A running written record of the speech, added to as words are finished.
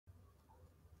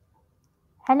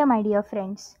Hello my dear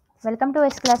friends, welcome to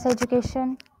class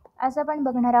education. आज आपण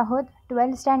बघणार आहोत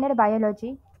 12th स्टँडर्ड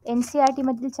बायोलॉजी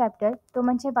NCERTमधील चॅप्टर, तो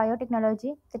म्हणजे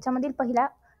बायोटेक्नॉलॉजी. त्याच्यामधील पहिला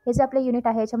हे जे आपलं युनिट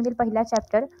आहे याच्यामधील पहिला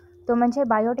चॅप्टर तो म्हणजे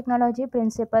biotechnology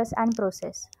principles and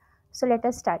process. So let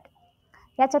us start.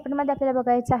 या चॅप्टरमध्ये आपल्याला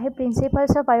बघायचं आहे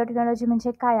प्रिन्सिपल्स ऑफ बायोटेक्नॉलॉजी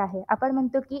म्हणजे काय आहे. आपण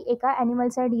म्हणतो की एका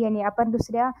ॲनिमलचा DNA आपण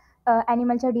दुसऱ्या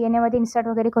ॲनिमलच्या DNA मध्ये इन्सर्ट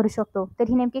वगैरे करू शकतो. तर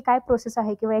ही नेमकी काय प्रोसेस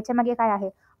आहे किंवा याच्यामागे काय आहे.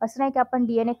 असं नाही की आपण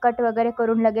DNA कट वगैरे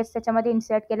करून लगेच त्याच्यामध्ये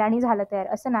इन्सर्ट केलं आणि झालं तयार,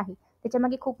 असं नाही.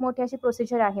 त्याच्यामागे खूप मोठी अशी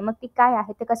प्रोसिजर आहे. मग ती काय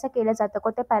आहे, ते कसं केलं जातं,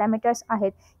 कोणते पॅरामीटर्स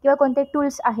आहेत किंवा कोणते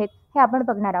टूल्स आहेत हे आपण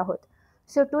बघणार आहोत.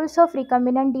 So tools of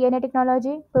recombinant DNA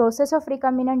technology, process of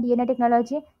recombinant DNA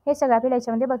technology, हे सगळं आपल्याला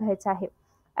याच्यामध्ये बघायचं आहे.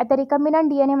 आता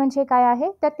रिकॉम्बिनंट DNA म्हणजे काय आहे,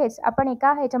 तर तेच आपण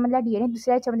एका ह्याच्यामधला DNA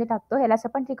दुसऱ्या ह्याच्यामध्ये टाकतो, यालाच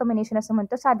आपण रिकॉम्बिनेशन असं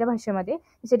म्हणतो साध्या भाषेमध्ये.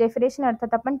 याचे डेफिनेशन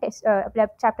अर्थात आपण आपल्या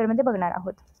चॅप्टरमध्ये बघणार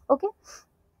आहोत. Okay,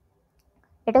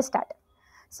 let us start.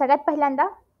 सगळ्यात पहिल्यांदा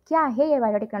क्या आहे ये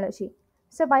biotechnology.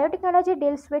 So biotechnology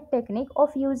deals with technique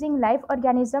of using life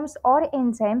organisms और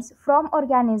enzymes from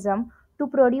organism to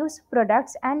produce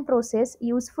products and process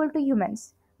useful to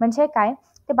humans. म्हणजे काय,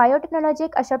 ते बायोटेक्नॉलॉजी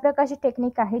एक अशा प्रकारची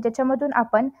टेक्निक आहे ज्याच्यामधून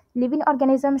आपण लिव्हिंग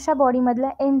ऑर्गॅनिझम्सच्या बॉडीमधलं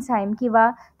एन्झाईम किंवा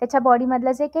त्याच्या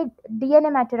बॉडीमधलं जे काही DNA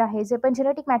मॅटर आहे, जे पण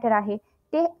जेनेटिक मॅटर आहे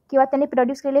ते, किंवा त्यांनी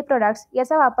प्रोड्यूस केलेले प्रोडक्ट्स,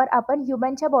 याचा वापर आपण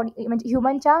ह्युमनच्या बॉडी म्हणजे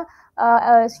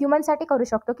ह्युमनसाठी करू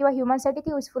शकतो किंवा ह्युमनसाठी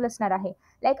ती युजफुल असणार आहे.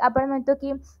 लाईक आपण म्हणतो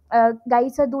की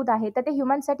गाईचं दूध आहे तर ते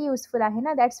ह्युमनसाठी युजफुल आहे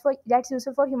ना, that's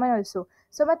useful for human also.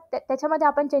 So मग त्याच्यामध्ये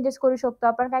आपण चेंजेस करू शकतो.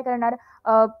 आपण काय करणार,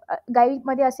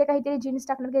 गाईमध्ये असे काहीतरी जीन्स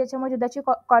टाकणार की त्याच्यामुळे दुधाची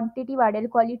क्वांटिटी वाढेल,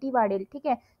 क्वालिटी वाढेल. ठीक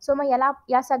आहे. सो मग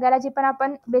या सगळ्याला जे पण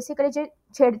आपण बेसिकली जे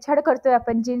छेडछाड करतोय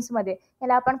आपण जीन्समध्ये,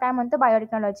 याला आपण काय म्हणतो,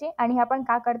 बायोटेक्नॉलॉजी. आणि हे आपण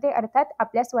का करते, अर्थात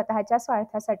आपल्या स्वतःच्या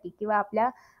स्वार्थासाठी किंवा आपल्या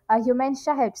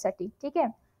ह्युमन्सच्या हेल्पसाठी. ठीक आहे.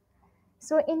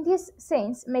 So in this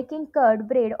sense, making curd,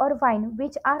 bread or wine,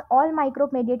 which are all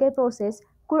micro-mediated process,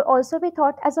 could also be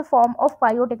thought as a form of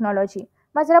biotechnology.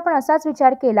 मग जर आपण असाच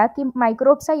विचार केला की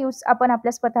मायक्रोबचा यूज आपण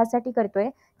आपल्या स्वतःसाठी करतोय,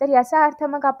 तर याचा अर्थ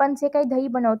मग आपण जे काही दही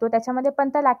बनवतो त्याच्यामध्ये पण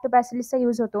त्या लॅक्टोबॅसिलसचा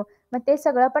यूज होतो. मग ते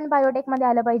सगळं पण बायोटेकमध्ये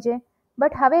आलं पाहिजे.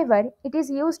 But however it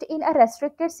is used in a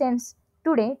restricted sense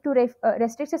today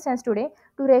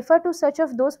to refer to such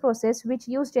of those process which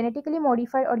use genetically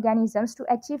modified organisms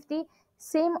to achieve the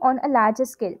same on a large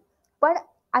scale. पण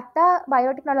आता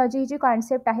biotechnology ही जी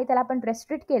concept आहे त्याला आपण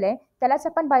restrict केलं आहे, त्यालाच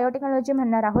आपण biotechnology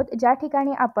म्हणणार आहोत, ज्या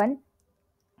ठिकाणी आपण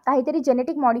काहीतरी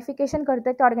जेनेटिक मॉडिफिकेशन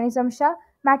करतो त्या ऑर्गॅनिझमच्या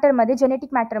मॅटरमध्ये, जेनेटिक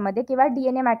मॅटरमध्ये किंवा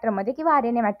DNA मॅटरमध्ये किंवा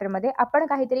RNA मॅटरमध्ये आपण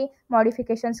काहीतरी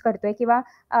मॉडिफिकेशन्स करतोय किंवा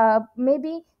मे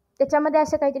बी त्याच्यामध्ये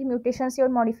असे काहीतरी म्युटेशन्स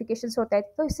येऊन मॉडिफिकेशन्स होत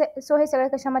आहेत. सो हे सगळं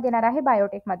कशामध्ये येणार आहे,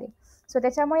 बायोटेकमध्ये. सो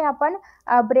त्याच्यामुळे आपण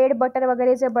ब्रेड बटर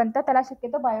वगैरे जे बनतं त्याला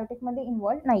शक्यतो बायोटेकमध्ये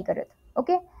इन्व्हॉल्व नाही करत.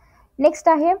 ओके, नेक्स्ट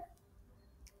आहे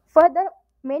फर्दर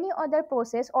मेनी अदर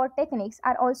प्रोसेस और techniques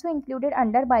R also included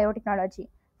under biotechnology.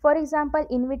 For example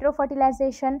in vitro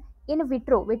fertilisation, in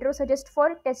vitro suggest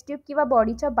for taste tube किंवा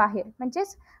बॉडीच्या बाहेर.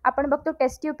 म्हणजेच आपण बघतो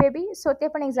टेस्ट ट्यूब बेबी, सो ते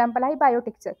पण एक्झाम्पल आहे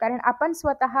बायोटेकचं. कारण आपण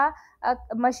स्वतः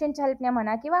मशीनच्या हेल्पने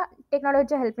म्हणा किंवा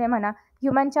टेक्नॉलॉजीच्या हेल्पने म्हणा,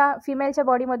 फिमेलच्या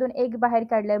बॉडीमधून एग बाहेर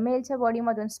काढलं, मेलच्या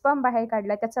बॉडीमधून स्पर्म बाहेर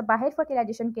काढलं, त्याचं बाहेर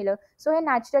फर्टिलायझेशन केलं. सो हे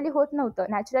नॅचरली होत नव्हतं.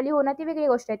 नॅचरली होणं ती वेगळी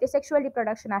गोष्ट आहे, ते सेक्शुअल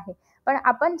रिप्रोडक्शन आहे. पण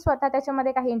आपण स्वतः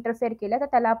त्याच्यामध्ये काही इंटरफेअर केलं तर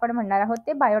त्याला आपण म्हणणार आहोत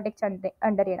ते बायोटेकच्या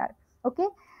अंडर येणार. ओके,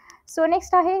 सो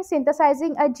नेक्स्ट आहे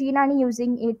सिंथसायझिंग अ जीन आणि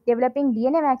using it, developing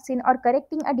DNA vaccine और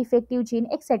करेक्टिंग अ डिफेक्टिव्ह जीन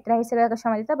एक्सेट्रा. हे सगळं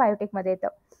कशामध्ये येतं, बायोटेकमध्ये येतं.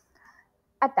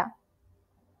 आता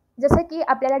जसं की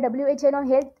आपल्याला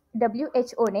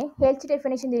WHO ने हेल्थची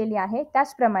डेफिनेशन दिलेली आहे,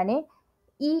 त्याचप्रमाणे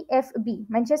EFB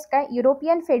म्हणजेच काय,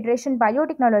 युरोपियन फेडरेशन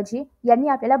बायोटेक्नॉलॉजी यांनी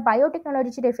आपल्याला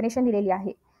बायोटेक्नॉलॉजीची डेफिनेशन दिलेली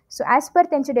आहे. सो ॲज पर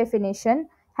त्यांची definition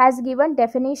has given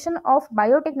definition of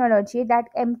biotechnology that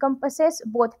encompasses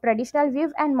both traditional view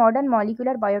and modern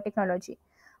molecular biotechnology.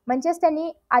 म्हणजेच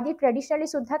त्यांनी आधी ट्रेडिशनली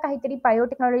सुद्धा काहीतरी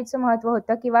बायोटेक्नॉलॉजीचं महत्त्व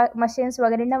होतं किंवा मशीन्स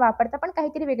वगैरे न वापरता पण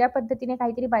काहीतरी वेगळ्या पद्धतीने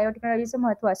काहीतरी बायोटेक्नॉलॉजीचं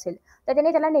महत्त्व असेल तर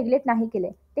त्यांनी त्याला नेग्लेक्ट नाही केले.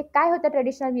 ते काय होतं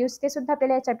ट्रेडिशनल व्ह्यूज, ते सुद्धा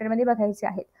आपल्याला या चॅप्टरमध्ये बघायचे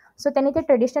आहेत. सो त्यांनी ते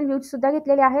ट्रेडिशनल व्ह्यूज सुद्धा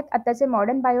घेतलेले आहेत, आताचे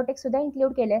मॉडर्न बायोटेक सुद्धा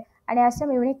इन्क्लूड केले आणि असं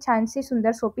मिळून एक छानशी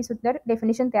सोपी सुंदर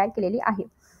डेफिनेशन तयार केलेली आहे.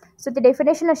 सो ती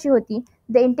डेफिनेशन अशी होती,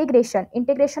 द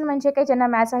इंटिग्रेशन म्हणजे काय, ज्यांना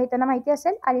मॅथ्स आहे त्यांना माहिती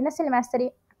असेल, आणि नसेल मॅथ्स तरी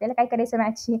आपल्याला काय करायचं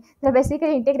मॅथ्सची, तर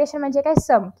बेसिकली इंटिग्रेशन म्हणजे काय,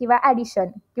 सम किंवा ॲडिशन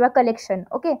किंवा collection.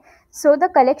 Okay, so the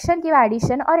collection किंवा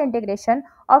ॲडिशन और इंटिग्रेशन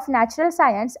ऑफ नॅचरल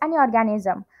सायन्स आणि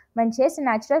ऑर्गॅनिझम. म्हणजेच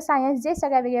नॅचरल सायन्स जे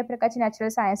सगळ्या वेगळ्या प्रकारचे नॅचरल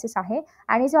सायन्सेस आहे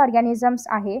आणि जे ऑर्गॅनिझम्स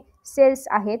आहे, सेल्स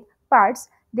आहेत, parts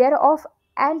there of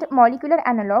and molecular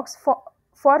ॲनालॉग्स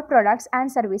for products and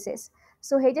services.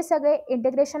 So हे जे सगळे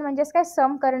इंटिग्रेशन म्हणजेच काय,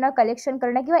 सम करणं, कलेक्शन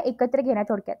करणं किंवा एकत्र घेणं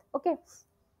थोडक्यात. ओके,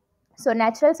 सो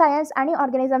नॅचरल सायन्स आणि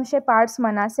ऑर्गॅनिझमचे पार्ट्स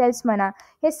म्हणा, सेल्स म्हणा,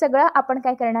 हे सगळं आपण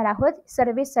काय करणार आहोत,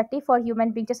 सर्व्हिससाठी, फॉर ह्युमन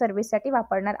बीइंगच्या सर्व्हिससाठी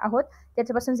वापरणार आहोत.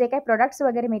 त्याच्यापासून जे काही प्रोडक्ट्स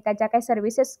वगैरे मिळतात, ज्या काही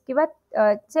सर्व्हिसेस किंवा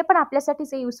जे पण आपल्यासाठी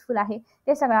जे युजफुल आहे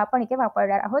ते सगळं आपण इथे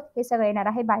वापरणार आहोत. हे सगळं येणार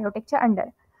आहे बायोटेकच्या अंडर.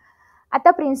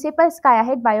 आता प्रिन्सिपल्स काय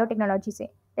आहेत बायोटेक्नॉलॉजीचे,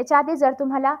 त्याच्या आधी जर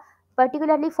तुम्हाला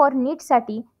पर्टिक्युलरली फॉर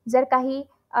नीटसाठी जर काही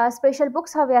स्पेशल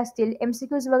बुक्स हवे असतील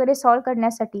MCQs वगैरे सॉल्व्ह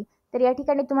करण्यासाठी, तर या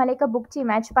ठिकाणी तुम्हाला एका बुकची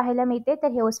मॅच पाहायला मिळते. तर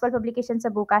हे ओसवाल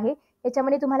पब्लिकेशनचं बुक आहे.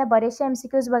 याच्यामध्ये तुम्हाला बरेचसे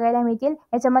MCQs बघायला मिळतील.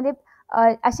 याच्यामध्ये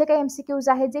असे काही MCQs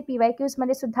आहेत जे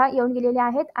PYQsमध्ये सुद्धा येऊन गेलेले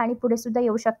आहेत आणि पुढे सुद्धा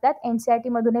येऊ शकतात. NCERT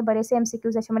मधूनही बरेचसे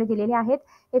MCQs याच्यामध्ये दिलेले आहेत.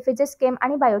 हे फिजिक्स, केम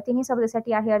आणि बायो तिन्ही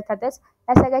सब्जेक्टसाठी आहे अर्थातच.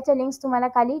 या सगळ्याच्या लिंक्स तुम्हाला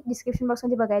खाली डिस्क्रिप्शन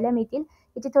बॉक्समध्ये बघायला मिळतील.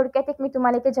 याची थोडक्यात एक मी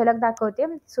तुम्हाला इथे झलक दाखवते.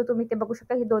 सो तुम्ही ते बघू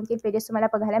शकता. हे 2-3 पेजेस तुम्हाला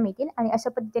बघायला मिळतील आणि अशा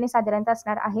पद्धतीने साधारणतः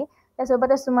असणार आहे.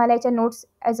 त्यासोबतच तुम्हाला याच्या नोट्स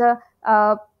ॲज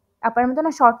आपण म्हणतो ना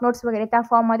शॉर्ट नोट्स वगैरे, त्या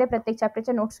फॉर्ममध्ये प्रत्येक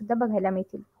चॅप्टरच्या नोट्ससुद्धा बघायला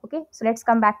मिळतील. Okay, so let's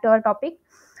come back to our topic.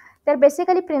 तर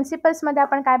बेसिकली प्रिन्सिपल्समध्ये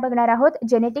आपण काय बघणार आहोत,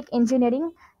 जेनेटिक इंजिनिअरिंग,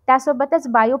 त्यासोबतच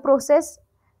bio process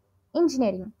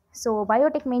engineering. So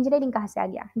biotech में इंजीनियरिंग कहाँ से आ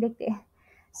गया, देखते हैं.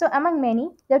 So among many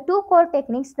the 2 core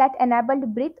techniques that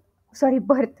enabled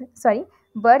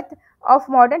birth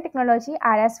of modern technology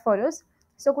are as follows.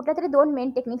 So कुठल्या तरी 2 मेन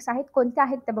टेक्निक्स आहेत. कोणत्या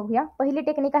आहेत ते बघूया. पहिली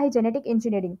टेक्निक आहे genetic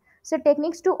engineering. So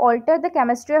techniques to alter the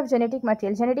chemistry of genetic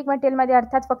material. Genetic मटेरियलमध्ये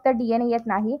अर्थात फक्त DNA येत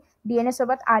नाही, DNA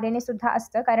सोबत RNA सुद्धा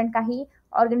असतं, कारण काही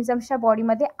ऑर्गॅनिझम्सच्या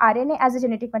बॉडीमध्ये RNA as a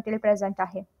genetic material present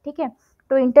आहे. ठीक आहे.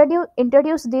 To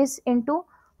introduce this into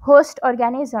host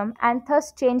organism end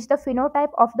thus change the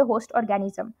phenotype of the host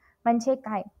organism. म्हणजे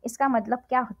काय, इसका मतलब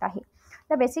क्या होता है.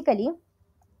 तर बेसिकली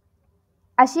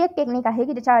अशी एक टेक्निक आहे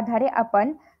की ज्याच्या आधारे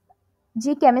आपण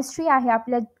जी केमिस्ट्री आहे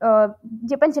आपल्या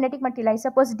जे पण जेनेटिक मटेरियल आहे,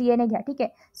 सपोज DNA घ्या. ठीक आहे.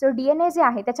 सो DNA जे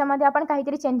आहे त्याच्यामध्ये आपण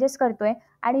काहीतरी चेंजेस करतोय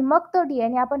आणि मग तो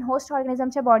DNA आपण होस्ट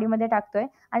ऑर्गॅनिझमच्या बॉडीमध्ये टाकतोय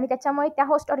आणि त्याच्यामुळे त्या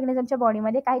होस्ट ऑर्गॅनिझमच्या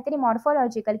बॉडीमध्ये काहीतरी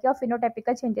मॉर्फॉलॉजिकल किंवा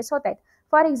फिनोटायपिकल चेंजेस होत आहेत.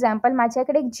 फॉर एक्झाम्पल,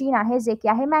 माझ्याकडे एक जीन आहे जे की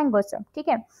आहे मँगोचं. ठीक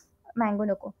आहे, मँगो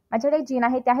नको, माझ्याकडे एक जीन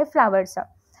आहे ते आहे फ्लावरचं.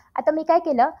 आता मी काय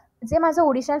केलं, जे माझं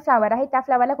ओरिजिनल फ्लावर आहे त्या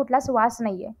फ्लावरला कुठलाच वास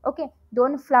नाही आहे. ओके,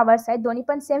 2 फ्लावर्स आहेत, दोन्ही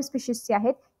पण सेम स्पीशीजचे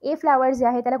आहेत. ए फ्लावर जे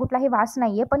आहे त्याला कुठलाही वास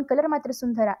नाही आहे, पण कलर मात्र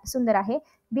सुंदर आहे.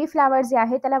 बी फ्लावर जे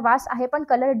आहे त्याला वास आहे, पण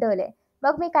कलर डल आहे.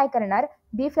 मग मी काय करणार,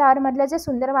 बी फ्लावरमधलं जे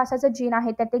सुंदर वासाचं जीन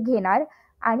आहे तर ते घेणार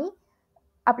आणि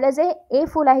आपलं जे ए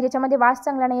फुल आहे ज्याच्यामध्ये वास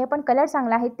चांगला नाही आहे पण कलर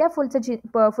चांगला आहे, त्या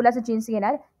फुलाचं जीन्स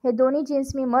घेणार. हे दोन्ही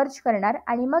जीन्स मी मर्ज करणार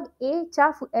आणि मग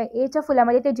एच्या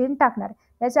फुलामध्ये ते जीन टाकणार.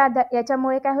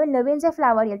 याच्यामुळे काय होईल, नवीन जे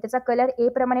फ्लावर येईल त्याचा कलर ए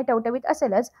प्रमाणे टवटवीत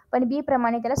असेलच, पण बी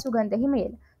प्रमाणे त्याला सुगंधही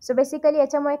मिळेल. सो बेसिकली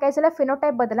याच्यामुळे काय झालं,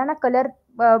 फिनोटाईप बदला ना, कलर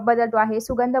बदलतो आहे,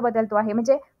 सुगंध बदलतो आहे.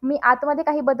 म्हणजे मी आतमध्ये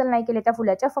काही बदल नाही केले त्या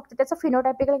फुलाच्या, फक्त त्याचं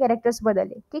फिनोटायपिकल कॅरेक्टर्स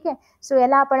बदलले. ठीक आहे. सो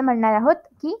याला आपण म्हणणार आहोत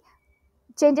की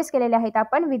चेंजेस केलेले आहेत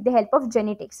आपण with the help of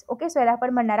genetics. Okay, so याला आपण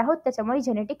म्हणणार आहोत त्याच्यामुळे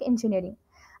जेनेटिक इंजिनिअरिंग.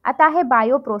 आता आहे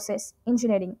bio process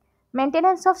engineering.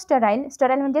 Maintenance of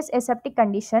sterile म्हणजेच एसेप्टिक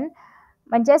कंडिशन,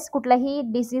 म्हणजेच कुठलाही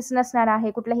डिसीज नसणार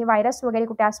आहे, कुठलाही व्हायरस वगैरे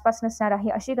कुठे आसपास नसणार आहे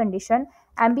अशी condition.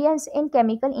 Ambience in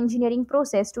chemical engineering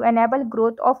process to enable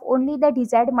growth of only the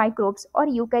desired microbes और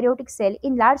युकॅरियोटिक sale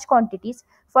in large quantities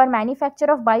for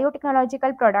manufacture of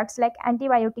biotechnological products like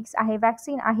antibiotics आहे,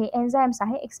 वॅक्सिन आहे, एन्झाईम्स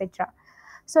आहे, एक्सेट्रा.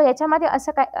 सो याच्यामध्ये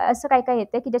असं काय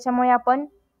येतं की ज्याच्यामुळे आपण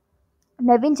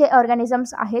नवीन जे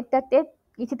ऑर्गॅनिझम्स आहेत तर ते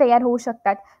इथे तयार होऊ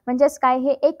शकतात. म्हणजेच काय,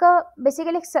 हे एक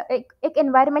बेसिकली एक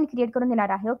एन्व्हायरमेंट क्रिएट करून देणार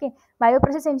आहे. ओके,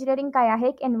 बायोप्रोसेस इंजिनिअरिंग काय आहे,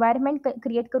 एक एन्व्हायरमेंट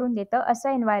क्रिएट करून देतं, असं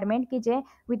एन्व्हायरमेंट की जे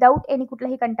विदाऊट एनी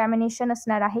कुठलंही कंटॅमिनेशन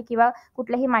असणार आहे किंवा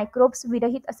कुठल्याही मायक्रोब्स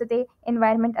विरहित असं ते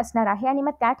एन्व्हायरमेंट असणार आहे. आणि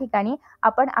मग त्या ठिकाणी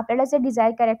आपल्याला जे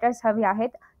डिझायर कॅरेक्टर्स हवे आहेत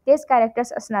तेच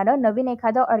कॅरेक्टर्स असणारं नवीन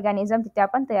एखादं ऑर्गॅनिझम तिथे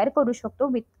आपण तयार करू शकतो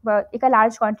विथ एका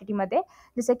लार्ज क्वांटिटीमध्ये,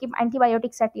 जसं की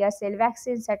अँटीबायोटिक्ससाठी असेल,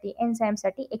 वॅक्सिनसाठी,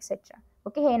 एन्झाईमसाठी, एक्सेट्रा.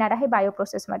 ओके, हे येणार आहे बायो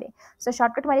प्रोसेसमध्ये. सो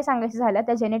शॉर्टकटमध्ये सांगायचं झालं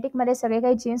तर जेनेटिकमध्ये सगळे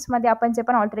काही जीन्समध्ये आपण जे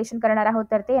पण ऑल्टरेशन करणार आहोत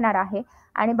तर ते येणार आहे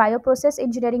आणि बायो प्रोसेस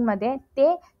इंजिनिअरिंगमध्ये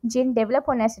ते जीन डेव्हलप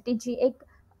होण्यासाठी जी एक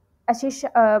अशी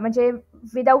म्हणजे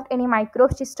विदाऊट एनी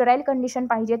मायक्रोब्सची स्टराईल कंडिशन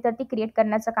पाहिजे तर ती क्रिएट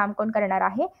करण्याचं काम कोण करणार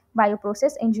आहे, bio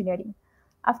process engineering.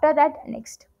 After that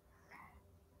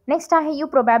next आहे you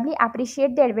probably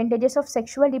appreciate the ॲडव्हांटेजेस of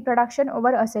sexual reproduction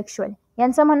over asexual.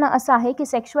 यांचं म्हणणं असं आहे की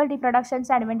सेक्शुअल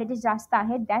रिप्रोडक्शनचे ॲडव्हांटेजेस जास्त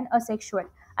आहेत दॅन असेक्शुअल.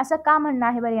 असं का म्हणणं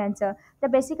आहे बरं यांचं, तर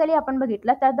बेसिकली आपण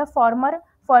बघितलं तर द फॉर्मर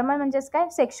म्हणजेच काय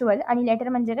सेक्शुअल आणि लेटर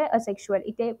म्हणजे काय असेक्शुअल,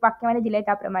 इथे वाक्यामध्ये दिलं आहे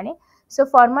त्याप्रमाणे. सो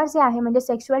फॉर्मर जे आहे म्हणजे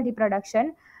sexual reproduction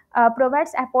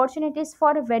provides opportunities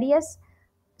for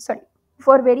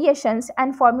variations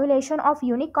and formulation of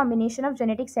unique combination of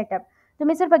genetic setup.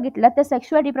 तुम्ही जर बघितलं तर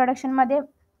सेक्शुअल रिप्रोडक्शनमध्ये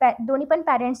दोन्ही पण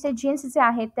पॅरेंट्सचे जीन्स जे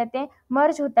आहेत तर ते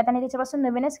मर्ज होतात आणि त्याच्यापासून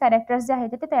नवीनच कॅरेक्टर्स जे आहेत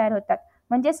ते तयार होतात.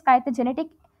 म्हणजेच काय, तर जेनेटिक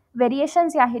व्हेरिएशन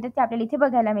जे आहे ते आपल्याला इथे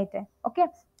बघायला मिळते. ओके,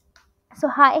 सो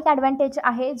हा एक ॲडव्हान्टेज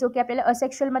आहे जो की आपल्याला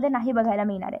असेक्शुअलमध्ये नाही बघायला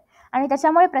मिळणार आहे. आणि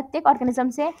त्याच्यामुळे प्रत्येक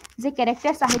ऑर्गॅनिझमचे जे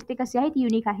कॅरेक्टर्स आहेत ते कसे आहेत,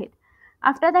 युनिक आहेत.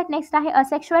 आफ्टर दॅट नेक्स्ट आहे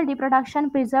असेक्शुअल रिप्रोडक्शन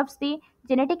प्रिझर्व्स दी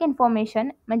जेनेटिक इन्फॉर्मेशन.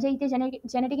 म्हणजे इथे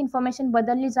जेनेटिक इन्फॉर्मेशन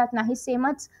बदलली जात नाही,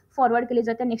 सेमच फॉरवर्ड केली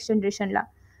जाते नेक्स्ट जनरेशनला.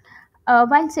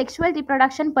 While sexual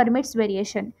reproduction permits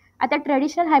variation. आता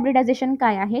ट्रेडिशनल हायब्रिडायझेशन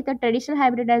काय आहे, तर traditional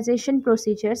hybridisation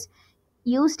procedures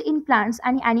used in plants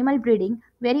and animal breeding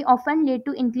very often lead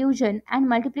to inclusion and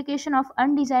multiplication of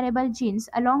undesirable genes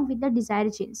along with the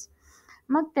desired genes.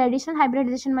 मग traditional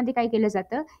हायब्रिडायझेशनमध्ये काय केलं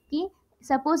जातं, की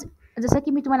suppose जसं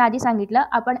की मी तुम्हाला आधी सांगितलं,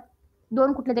 आपण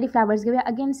दोन कुठले तरी फ्लावर्स घेऊया.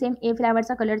 अगेन सेम, ए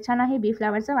फ्लावरचा कलर छान आहे, बी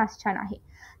फ्लावरचा वास छान आहे.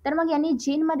 तर मग यांनी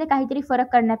जीनमध्ये काहीतरी फरक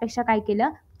करण्यापेक्षा काय केलं,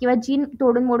 किंवा जीन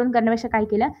तोडून मोडून करण्यापेक्षा काय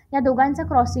केलं, या दोघांचं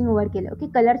क्रॉसिंग ओव्हर केलं. ओके,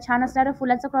 कलर छान असणारं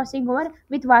फुलाचं क्रॉसिंग ओव्हर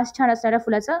विथ वास छान असणाऱ्या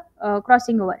फुलाचं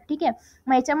क्रॉसिंग ओव्हर. ठीक आहे,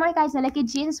 मग याच्यामुळे काय झालं, की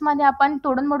जीन्समध्ये आपण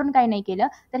तोडून मोडून काही नाही केलं,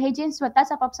 तर हे जीन्स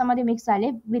स्वतःच आपापसामध्ये मिक्स झाले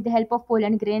with the help of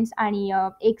pollen grains आणि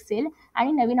एक सेल,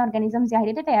 आणि नवीन ऑर्गॅनिझम जे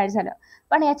आहे ते तयार झालं.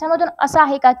 पण याच्यामधून असं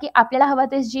आहे का, की आपल्याला हवं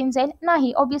तेच जीन जाईल?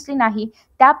 नाही, ऑब्व्हियसली नाही.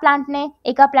 त्या प्लांटने,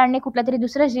 एका प्लांटने कुठलं तरी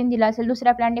दुसरं जीन दिलं असेल,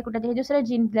 दुसऱ्या प्लांटने कुठलं तरी दुसरं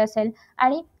जीन दिलं असेल,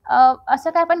 आणि असं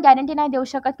काय आपण गॅरंटी नाही देऊ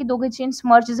शकत की दोघे जीन्स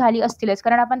मर्ज झाली असतीलच,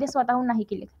 कारण आपण ते स्वतःहून नाही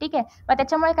केले. ठीक आहे, मग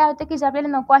त्याच्यामुळे काय होतं, की जे आपल्याला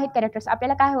नको आहेत कॅरेक्टर्स,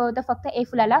 आपल्याला काय हवं होतं, फक्त ए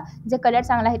फुलाला जे कलर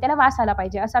चांगला आहे त्याला वास आला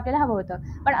पाहिजे असं आपल्याला हवं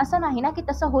होतं. पण असं नाही ना की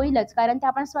तसं होईलच, कारण ते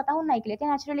आपण स्वतःहून नाही केले, ते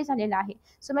नॅचरली झालेलं आहे.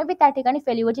 सो मे बी त्या ठिकाणी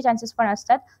फेल्युअरचे चान्सेस पण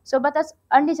असतात. सोबतच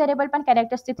अनडिझायरेबल पण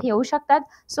कॅरेक्टर्स तिथे येऊ शकतात.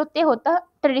 सो ते होतं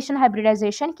ट्रेडिशनल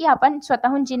हायब्रिडायझेशन, की आपण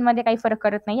स्वतःहून जीनमध्ये काही फरक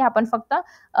करत नाही, आपण फक्त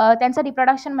त्यांचं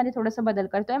रिप्रोडक्शनमध्ये थोडंसं बदल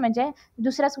करतोय, म्हणजे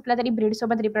दुसऱ्याच कुठल्या तरी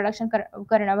ब्रीडसोबत रिप्रोडक्शन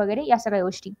करणं वगैरे, या सगळ्या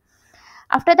गोष्टी.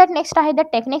 आफ्टर दॅट नेक्स्ट आहे the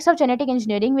techniques of genetic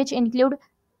engineering which include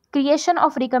creation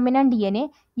of recombinant DNA,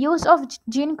 use of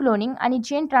gene cloning आणि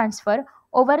gene transfer,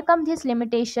 overcome this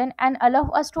limitation and allow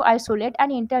us to isolate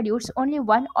and introduce only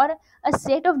one or a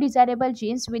set of desirable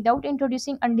genes without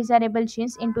introducing undesirable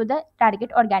genes into the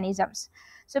target organisms.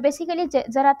 So basically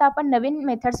जर आता आपण नवीन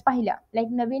methods पाहिल्या, like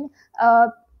नवीन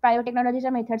बायोटेक्नॉलॉजीच्या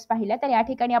methods पाहिल्या, तर या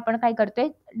ठिकाणी आपण काय करतोय,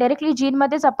 डायरेक्टली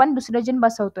जीनमध्येच आपण दुसरं जीन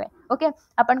बसवतोय. ओके,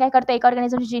 आपण काय करतोय, एक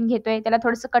ऑर्गॅनिझमची जीन घेतोय, त्याला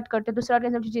थोडंसं कट करतोय, दुसऱ्या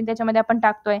ऑर्गॅनिझमची जीन त्याच्यामध्ये आपण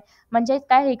टाकतोय, म्हणजे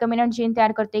काय रिकॉम्बिनंट जीन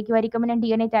तयार करतोय किंवा रिकॉम्बिनंट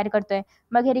डीएनए तयार करतोय.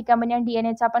 मग हे रिकॉम्बिनंट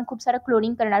डीएनएचं आपण खूप सारं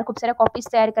क्लोनिंग करणार, खूप साऱ्या कॉपीज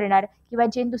तयार करणार, किंवा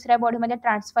जीन दुसऱ्या बॉडीमध्ये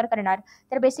ट्रान्सफर करणार.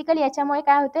 तर बेसिकली याच्यामुळे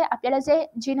काय होतंय, आपल्याला जे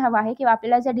जीन हवं आहे किंवा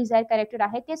आपल्याला जे डिझायर कॅरेक्टर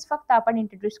आहे तेच फक्त आपण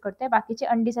इंट्रोड्यूस करतोय, बाकीचे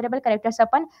अनडिझायरेबल कॅरेक्टर्स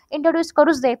आपण इंट्रोड्यूस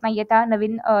करूच देत नाहीये त्या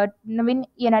नवीन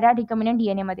येणाऱ्या रिकॉम्बिनंट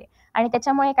डीएनएमध्ये. आणि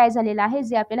त्याच्यामुळे काय झालेलं आहे,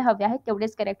 जे आपल्याला हवे आहेत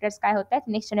तेवढेच कॅरेक्टर्स काय होत आहेत,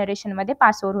 नेक्स्ट जनरेशनमध्ये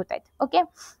पास ओव्हर होत आहेत. Okay,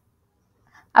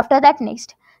 after that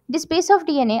next this piece of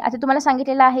DNA. आता तुम्हाला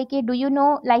सांगितलेलं आहे की डू यू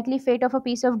नो लाईकली फेट of a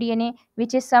piece of DNA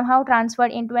which is somehow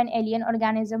transferred in to an alien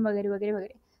organism वगैरे वगैरे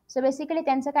वगैरे. सो बेसिकली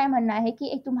त्यांचं काय म्हणणं आहे, की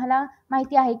एक तुम्हाला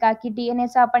माहिती आहे का, की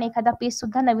डीएनएचा आपण एखादा पीस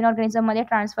सुद्धा नवीन ऑर्गॅनिझममध्ये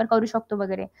ट्रान्सफर करू शकतो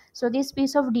वगैरे. So this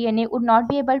piece of DNA would not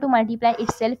be able to multiply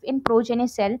it self in progeny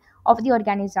sale of the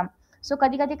organism. So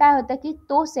कधी कधी काय होतं, की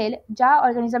तो सेल ज्या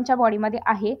ऑर्गॅनिझमच्या बॉडीमध्ये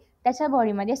आहे त्याच्या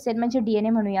बॉडीमध्ये, सेल म्हणजे डीएनए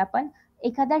म्हणूया आपण,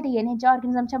 एखादा डीएनए ज्या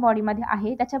ऑर्गॅनिझमच्या बॉडीमध्ये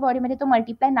आहे त्याच्या बॉडीमध्ये तो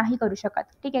मल्टिप्लाय नाही करू शकत.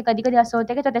 ठीक आहे, कधी कधी असं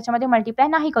होतं की तो त्याच्यामध्ये मल्टिप्लाय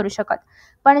नाही करू शकत.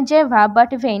 पण जेव्हा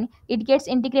Wien it gates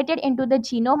integrated in to the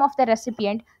genome of the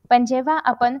recipient, पण जेव्हा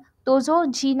आपण तो जो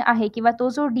जीन आहे किंवा तो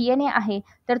जो डीएनए आहे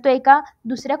तर तो एका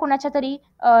दुसऱ्या कोणाच्या तरी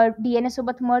डीएनए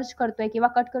सोबत मर्ज करतोय किंवा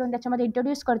कट करून त्याच्यामध्ये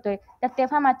इंट्रोड्यूस करतोय, तर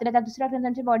तेव्हा मात्र त्या दुसऱ्या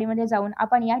ऑर्गॅनिझमच्या बॉडीमध्ये जाऊन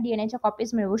आपण या डीएनएच्या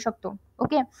कॉपीज मिळवू शकतो.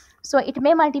 Okay, so it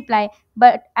may multiply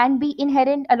but and B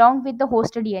inherent along with the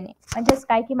host DNA. म्हणजेच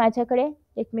काय, की माझ्याकडे,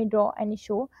 लेट मी ड्रॉ आणि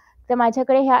शो, तर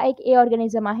माझ्याकडे ह्या एक ए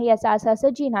ऑर्गॅनिझम आहे, याचा असं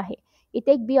जीन आहे,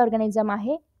 इथे एक बी ऑर्गॅनिझम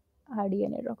आहे, हा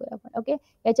डीएनए ड्रॉ करूया आपण. ओके,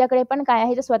 याच्याकडे पण काय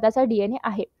आहे, तर स्वतःचा डीएनए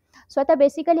आहे. सो आता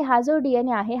बेसिकली हा जो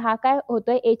डीएनए आहे हा काय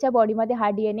होतोय, एच्या बॉडीमध्ये हा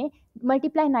डीएनए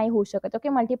मल्टिप्लाय नाही होऊ शकत. ओके,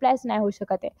 मल्टिप्लायच नाही होऊ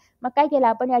शकत आहे. मग काय केलं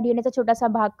आपण, या डीएनएचा छोटासा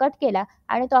भाग कट केला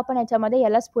आणि तो आपण याच्यामध्ये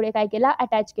यालाच पुढे काय केला,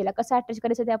 अटॅच केला. कसं अटॅच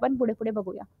करायचं ते आपण पुढे पुढे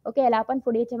बघूया. ओके, याला आपण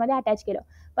पुढे याच्यामध्ये अटॅच केलं.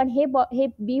 पण हे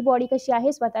बी बॉडी कशी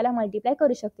आहे, स्वतःला मल्टिप्लाय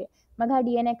करू शकते. मग हा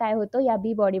डीएनए काय होतो, या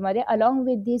बी बॉडीमध्ये अलॉंग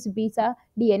विथ दिस बीचा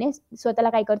डीएनए स्वतःला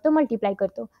काय करतो, मल्टिप्लाय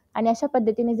करतो. आणि अशा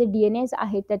पद्धतीने जे डीएनएज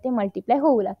आहेत तर ते मल्टिप्लाय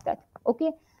होऊ लागतात. ओके,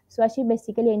 सो अशी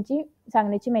बेसिकली यांची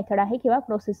सांगण्याची मेथड आहे किंवा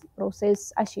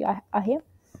प्रोसेस अशी आहे.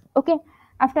 ओके,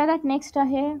 आफ्टर दॅट नेक्स्ट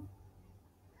आहे,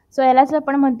 सो यालाच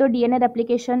आपण म्हणतो डीएनए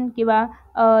रेप्लिकेशन किंवा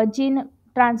जीन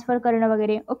ट्रान्सफर करणं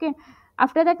वगैरे. ओके,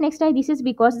 आफ्टर दॅट नेक्स्ट आहे, दिस is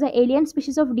because the alien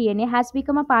species of DNA has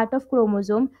become a part of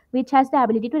chromosome which has the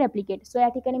ability to replicate. So या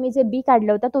ठिकाणी मी जे बी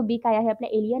काढलं होतं, तो बी काय आहे, आपल्या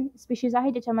एलियन स्पीशीज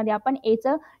आहे, ज्याच्यामध्ये आपण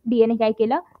एचं DNA काय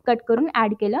केलं, कट करून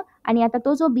ॲड केलं, आणि आता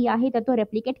तो जो बी आहे तर तो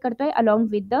रेप्लिकेट करतोय अलॉंग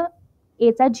विथ द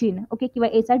एचा जीन, ओके, किंवा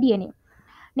एचा DNA.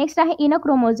 नेक्स्ट आहे, in a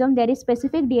chromosome there is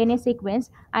specific DNA sequence.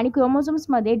 आणि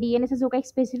क्रोमोझोम्समध्ये DNAचा जो काही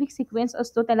स्पेसिफिक सिक्वेन्स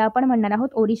असतो त्याला आपण म्हणणार आहोत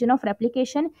ओरिजिन ऑफ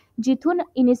रेप्लिकेशन, जिथून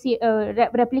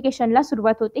रेप्लिकेशनला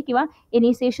सुरुवात होते किंवा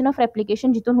इनिशिएशन ऑफ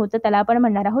रेप्लिकेशन जिथून होतं त्याला आपण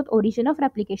म्हणणार आहोत ओरिजिन ऑफ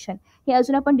रेप्लिकेशन. हे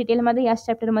अजून आपण डिटेलमध्ये याच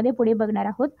चॅप्टरमध्ये पुढे बघणार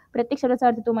आहोत. प्रत्येक शब्दाचा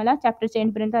अर्थ तुम्हाला चॅप्टरच्या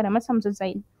एंडपर्यंत आरामात समजून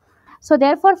जाईल. So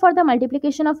therefore, for the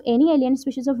multiplication of any alien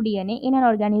species of DNA in an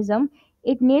organism,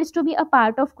 it needs to be a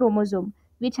part of chromosome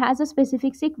which has a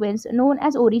specific sequence known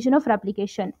as origin of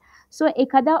replication. So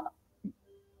एखादा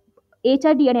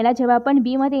एच्या DNAला जेव्हा आपण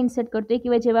बीमध्ये insert करतोय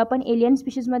किंवा जेव्हा आपण alien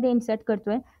स्पीशीजमध्ये insert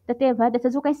करतोय, तर तेव्हा त्याचा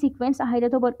जो काही सिक्वेन्स आहे तर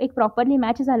तो एक प्रॉपरली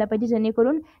मॅच झाला पाहिजे,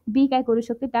 जेणेकरून बी काय करू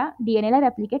शकते, त्या DNAला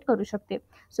रेप्लिकेट करू शकते.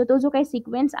 सो तो जो काही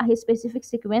सिक्वेन्स आहे, स्पेसिफिक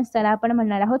सिक्वेन्स, त्याला आपण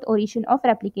म्हणणार आहोत ओरिजिन ऑफ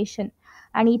रेप्लिकेशन.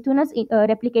 आणि इथूनच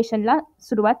रेप्लिकेशनला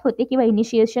सुरुवात होते किंवा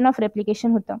इनिशिएशन ऑफ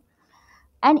रेप्लिकेशन होतं.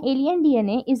 An alien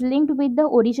DNA is linked with the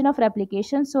origin of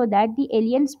replication so that the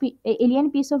alien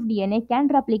piece of DNA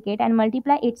can replicate and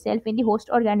multiply itself in the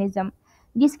host organism.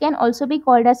 This can also be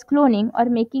called as cloning or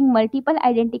making multiple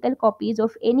identical copies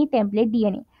of any template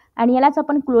DNA. आणि यालाच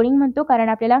आपण cloning म्हणतो, कारण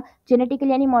आपल्याला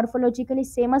genetically आणि morphologically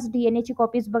सेमच DNAची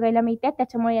copies बघायला मिळतात,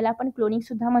 त्याच्यामुळे याला आपण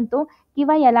क्लोनिंगसुद्धा म्हणतो,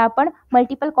 किंवा याला आपण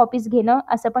मल्टिपल कॉपीज घेणं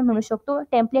असं पण म्हणू शकतो.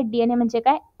 टेम्पलेट DNA म्हणजे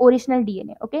काय, ओरिजिनल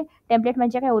DNA. ओके, टेम्पलेट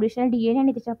म्हणजे काय, ओरिजिनल DNA,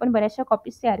 आणि त्याच्या आपण बऱ्याचशा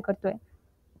कॉपीज तयार करतोय.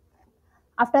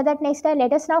 आफ्टर दॅट नेक्स्ट आहे,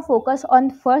 let us now focus on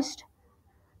first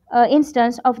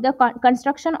instance of the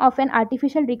construction of an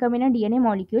artificial recombinant DNA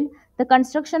molecule. The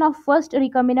construction of first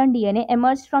recombinant DNA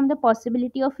emerged from the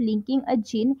possibility of linking a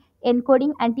gene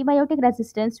encoding antibiotic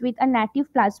resistance with a native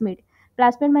plasmid.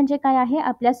 Plasmid म्हणजे काय आहे,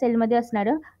 आपल्या सेलमध्ये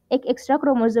असणारं एक extra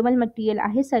chromosomal material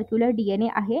आहे, circular DNA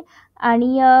आहे,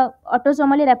 आणि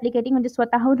ऑटोझोमली रेप्लिकेटिंग म्हणजे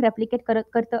स्वतःहून रेप्लिकेट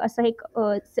करतं असं एक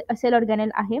सेल ऑर्गॅनेल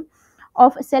आहे,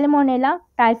 ऑफ सेलमोनेला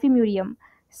टायफिम्युरियम.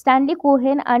 स्टॅनली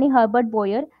कोहेन आणि हर्बर्ट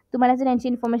बोयर, तुम्हाला जर यांची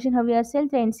इन्फॉर्मेशन हवी असेल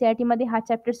तर NCERTमध्ये हा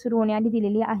चॅप्टर सुरू होण्याआधी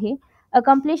दिलेली आहे.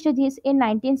 Accomplished this in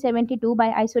 1972 by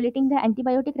isolating the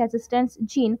antibiotic resistance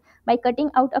gene by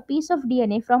cutting out a piece of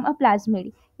DNA from a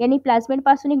plasmid. यांनी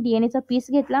प्लाझमिडपासून एक DNAचा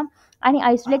पीस घेतला आणि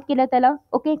आयसोलेट केलं त्याला.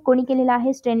 ओके, कोणी केलेलं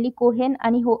आहे, स्टॅनली कोहेन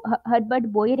आणि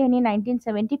हर्बर्ट बोयर यांनी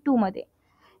 1972 मध्ये.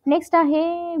 नेक्स्ट आहे,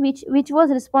 which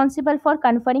was responsible for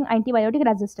conferring antibiotic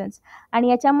resistance. आणि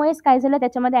याच्यामुळेच काय झालं,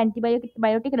 त्याच्यामध्ये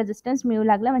अँटीबायोटिक रेझिस्टन्स मिळू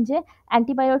लागला. म्हणजे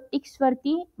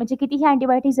अँटीबायोटिक्सवरती, म्हणजे कितीही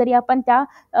अँटीबायोटिक्स जरी आपण त्या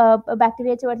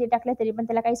बॅक्टेरियाच्या वरती टाकले तरी पण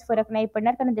त्याला काहीच फरक नाही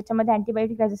पडणार, कारण त्याच्यामध्ये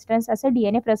अँटीबायोटिक रेझिस्टन्स असं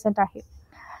DNA प्रेझेंट आहे.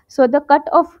 So the cut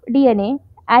off DNA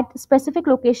at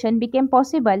specific location became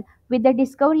possible with the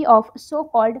discovery of so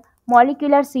called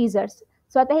molecular scissors.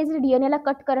 So आता हे जर DNAला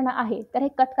कट करणं आहे तर हे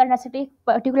कट करण्यासाठी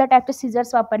पर्टिक्युलर टाईपचे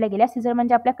सीझर्स वापरले गेले. सीझर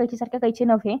म्हणजे आपल्या कैचीसारख्या कैची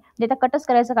नव्हे, जे त्या कटच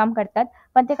करायचं काम करतात.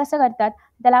 पण ते कसं करतात,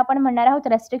 त्याला आपण म्हणणार आहोत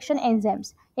रेस्ट्रिक्शन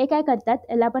एन्झाईम्स. हे काय करतात,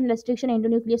 याला आपण रेस्ट्रिक्शन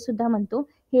एंडोन्यूक्लियस सुद्धा म्हणतो.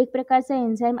 हे एक प्रकारचं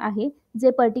एन्झाईम आहे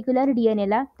जे पर्टिक्युलर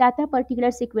DNAला त्या पर्टिक्युलर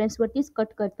सिक्वेन्सवरतीच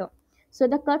कट करतं. So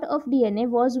the cut off DNA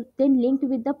was then linked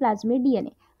with the प्लाझ्मिड DNA.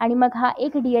 आणि मग हा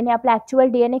एक DNA आपला ॲक्च्युअल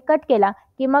DNA कट केला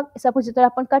की मग सपोज तर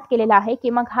आपण कट केलेला आहे की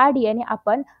मग हा DNA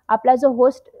आपण आपला जो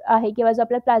होस्ट आहे किंवा जो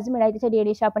आपला प्लाझ्मिड आहे त्याच्या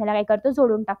DNAशी आपण ह्याला काय करतो,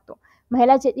 जोडून टाकतो. मग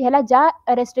ह्याला ज्या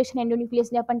रेस्ट्रिक्शन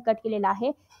एंडोन्यूक्लियसने आपण कट केलेला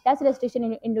आहे त्याच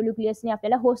रेस्ट्रिक्शन एंडोन्यूक्लियसने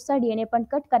आपल्याला होस्टचा DNA पण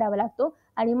कट करावा लागतो,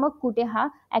 आणि मग कुठे हा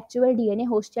ॲक्च्युअल DNA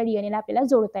होस्टच्या DNAला आपल्याला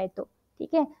जोडता येतो.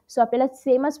 ठीक आहे, सो आपल्याला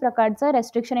सेमच प्रकारचं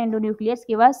रेस्ट्रिक्शन एंडोन्यूक्लियस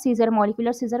किंवा सीझर,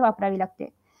 मॉलिक्युलर सीझर वापरावी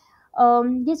लागते.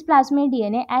 This plasmid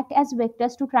DNA act as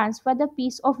vectors to transfer the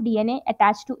piece of DNA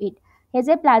attached to it. हे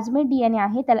जे प्लाझ्मिड DNA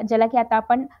आहे त्याला, ज्याला की आता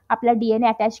आपण आपला DNA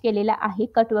अटॅच केलेला आहे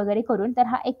कट वगैरे करून, तर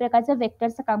हा एक प्रकारचं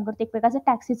वेक्टरचं काम करतो, एक प्रकारचं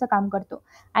टॅक्सीचं काम करतो.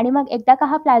 आणि मग एकदा का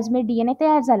हा प्लाझ्मिड DNA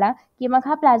तयार झाला की मग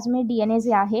हा प्लाझ्मिड DNA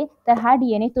जे आहे तर हा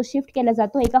DNA तो शिफ्ट केला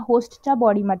जातो एका होस्टच्या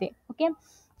बॉडीमध्ये. Okay,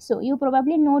 so you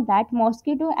probably know that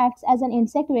mosquito acts as an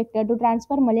insect vector to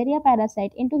transfer malaria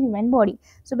parasite into human body.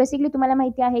 So basically तुम्हाला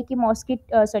माहिती आहे की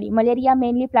मलेरिया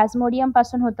मेनली प्लाझ्मोडियम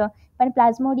पासून होतं, पण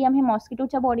प्लाझ्मोडियम हे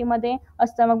मॉस्किटोच्या बॉडीमध्ये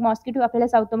असतं. मग मॉस्किटो आपल्याला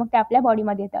चावतो, मग ते आपल्या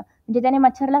बॉडीमध्ये येतं. म्हणजे त्याने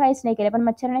मच्छरला काहीच नाही केलं, पण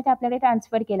मच्छरने ते आपल्याकडे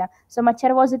ट्रान्सफर केला. सो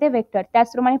मच्छर वॉज ते वेक्टर.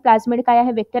 त्याचप्रमाणे प्लाझ्मिड काय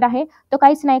आहे, वेक्टर आहे. तो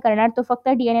काहीच नाही करणार, तो फक्त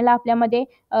DNAला आपल्यामध्ये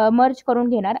मर्ज करून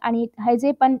घेणार, आणि हे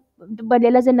जे पण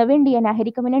बनलेलं जे नवीन DNA आहे,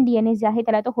 रिकमिनंट DNA जे आहे,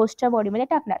 त्याला तो होस्टच्या बॉडीमध्ये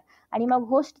टाकणार, आणि मग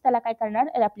होस्ट त्याला काय करणार,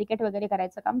 रेप्लिकेट वगैरे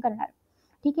करायचं काम करणार.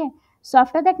 ठीक आहे, सो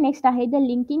आफ्टर दॅट नेक्स्ट आहे, the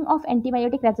linking of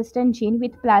antibiotic resistant gene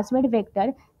with प्लाझ्मिड vector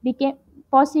became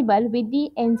possible with the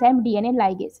enzyme DNA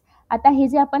लायगेज. आता हे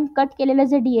जे आपण कट केलेलं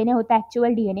जे DNA होतं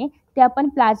ॲक्च्युअल DNA ते आपण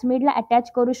प्लाझमिडला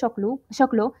अटॅच करू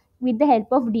शकलो with the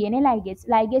help of DNA लायगेज.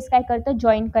 लायगेज काय करतं,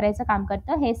 जॉईन करायचं काम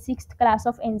करतं. हे 6th क्लास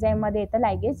ऑफ एन्झाईममध्ये येतं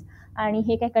लायगेज, आणि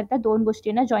हे काय करतं, दोन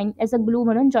गोष्टींना जॉईन ॲज अ ग्लू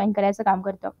म्हणून जॉईन करायचं काम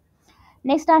करतं.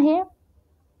 नेक्स्ट आहे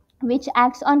which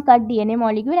acts on cut DNA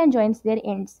molecule and joins their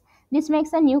ends. This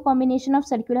makes a new combination of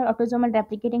circular autosomal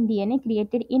replicating DNA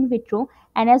created in vitro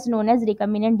and is known as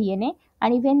recombinant DNA.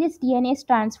 And when this DNA is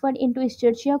transferred into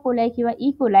Escherichia coli किंवा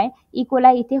E.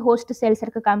 coli इथे host sale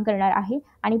सारखं काम करणार आहे,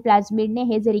 आणि प्लाझमिडने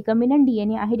हे जे रिकम्बिनंट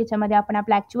DNA आहे ज्याच्यामध्ये आपण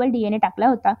आपला ॲक्च्युअल DNA टाकला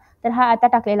होता, तर हा आता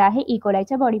टाकलेला आहे E.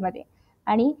 coliच्या बॉडीमध्ये.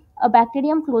 आणि अ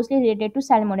बॅक्टेरियम क्लोजली रिलेटेड टू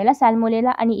सॅल्मोनेला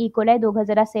आणि E. coli दोघं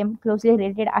जरा सेम क्लोजली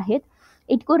रिलेटेड आहेत.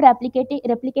 It could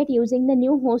replicate using the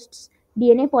new host's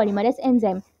DNA polymerase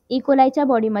enzyme. E. coliच्या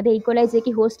बॉडीमध्ये, E. coli जे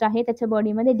की होस्ट आहे त्याच्या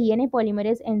बॉडीमध्ये DNA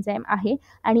पॉलिमरेज एन्झाईम आहे,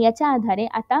 आणि याच्या आधारे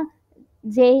आता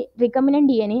जे रिकम्बिनंट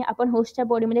DNA आपण होस्टच्या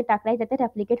बॉडीमध्ये टाकलाय तर ते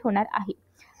रेप्लिकेट होणार आहे,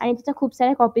 आणि त्याच्या खूप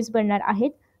साऱ्या कॉपीज बनणार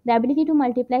आहेत. The ability to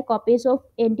multiply copies of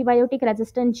antibiotic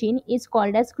resistant gene is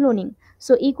called as cloning.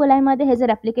 So E. coliमध्ये हे जे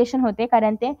रेप्लिकेशन होते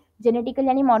कारण ते जेनेटिकली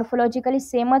आणि मॉर्फोलॉजिकली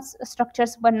सेमच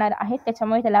स्ट्रक्चर्स बनणार आहेत,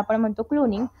 त्याच्यामुळे त्याला आपण म्हणतो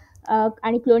क्लोनिंग.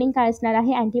 आणि क्लोनिंग काय असणार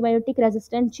आहे, अँटीबायोटिक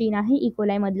रेझिस्टंट जीन आहे E.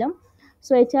 coliमधलं.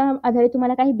 सो याच्या आधारे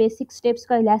तुम्हाला काही बेसिक स्टेप्स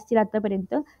कळल्या असतील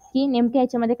आतापर्यंत की नेमकं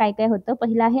याच्यामध्ये काय काय होतं.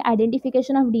 पहिलं आहे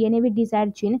identification of DNA with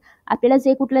desired gene. आपल्याला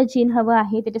जे कुठलं जीन हवं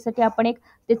आहे त्याच्यासाठी आपण एक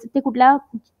ते कुठल्या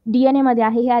DNA मध्ये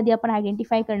आहे हे आधी आपण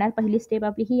आयडेंटिफाय करणार. पहिली स्टेप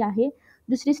आपली ही आहे.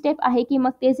 दुसरी स्टेप आहे की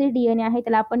मग ते जे DNA आहे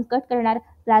त्याला आपण कट करणार,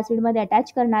 प्लाझमिडमध्ये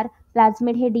अटॅच करणार.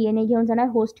 प्लाझमिड हे DNA घेऊन जाणार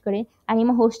होस्टकडे, आणि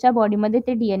मग होस्टच्या बॉडीमध्ये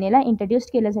ते DNAला इंट्रोड्यूस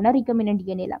केलं जाणार रिकम्बिनंट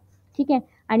DNAला. ठीक आहे.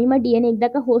 आणि मग DNA एकदा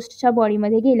का होस्टच्या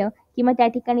बॉडीमध्ये गेलं की मग त्या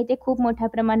ठिकाणी ते खूप मोठ्या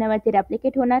प्रमाणावरती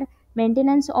रेप्लिकेट होणार.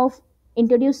 Maintenance of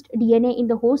introduced DNA in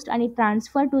the host आणि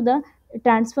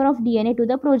transfer of DNA to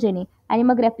the progeny. आणि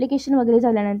मग रेप्लिकेशन वगैरे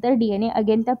झाल्यानंतर DNA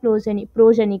अगेन त्या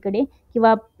प्रोजेनीकडे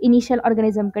किंवा इनिशियल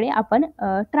ऑर्गॅनिझमकडे आपण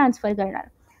ट्रान्सफर करणार.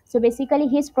 सो बेसिकली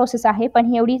हीच प्रोसेस आहे, पण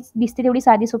ही एवढी दिसते तेवढी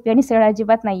साधी सोपी आणि सरळ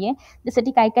अजिबात नाही आहे.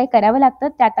 त्यासाठी काय काय करावं लागतं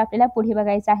त्यात आपल्याला पुढे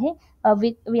बघायचं आहे.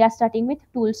 We R starting with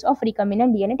tools of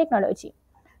रिकम्बिनंट DNA technology.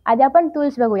 आधी आपण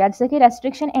टूल्स बघूया. जसं की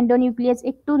रेस्ट्रिक्शन एंडोन्यूक्लियस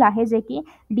एक टूल आहे जे की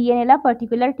DNAला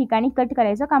पर्टिक्युलर ठिकाणी कट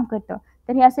करायचं काम करतं.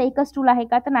 तर हे असं एकच टूल आहे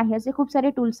का, तर नाही, असे खूप सारे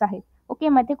टूल्स आहेत. ओके,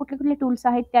 मग ते कुठले कुठले टूल्स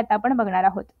आहेत ते आता आपण बघणार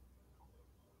आहोत.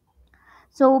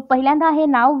 सो पहिल्यांदा आहे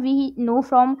now we know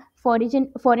from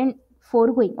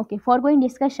foregoing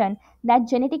discussion that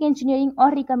genetic engineering or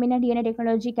recombinant DNA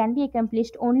technology can be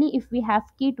accomplished only if we have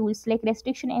key tools like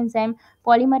restriction enzyme,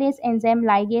 polymerase enzyme,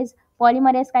 ligase.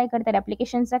 Polymerase काय करतं,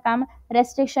 रेप्लिकेशनचं काम.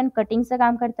 रेस्ट्रिक्शन कटिंगचं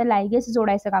काम करतं. लायगेस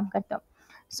जोडायचं काम करतं.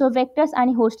 So vectors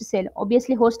आणि host sale.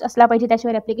 Obviously host असला पाहिजे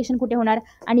त्याशिवाय रेप्लिकेशन कुठे होणार,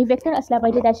 आणि वेक्टर असला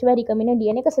पाहिजे त्याशिवाय रिकम्बिनंट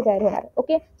DNA कसं तयार होणार.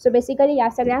 ओके, सो बेसिकली या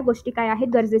सगळ्या गोष्टी काय आहेत,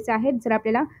 गरजेच्या आहेत जर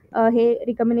आपल्याला हे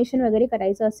रिकम्बिनेशन वगैरे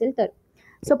करायचं असेल तर.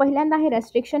 सो पहिल्यांदा आहे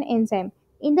restriction enzyme.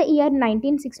 In the year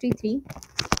 1963.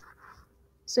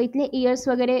 So इथले इयर्स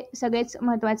वगैरे सगळेच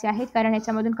महत्त्वाचे आहेत कारण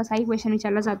याच्यामधून कसाही क्वेश्चन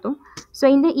विचारला जातो. So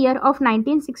in the year of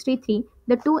 1963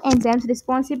 the two enzymes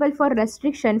responsible for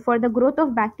restriction for the growth of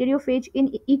बॅक्टेरियोफेज in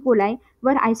E. coli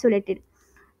वर आयसोलेटेड.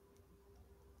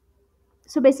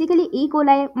 So basically E.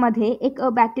 coliमध्ये एक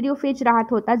बॅक्टेरियोफेज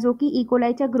राहत होता जो की E.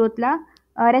 coliच्या ग्रोथला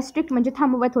रेस्ट्रिक्ट म्हणजे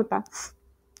थांबवत होता.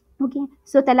 ओके,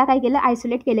 सो त्याला काय केलं,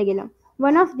 आयसोलेट केलं गेलं.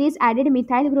 One of this added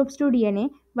methyl groups to DNA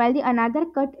while दी अनादर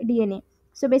कट DNA.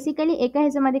 सो बेसिकली एका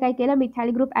ह्याच्यामध्ये काय केलं, मिथाइल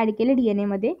ग्रुप ॲड केलं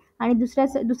DNAमध्ये, आणि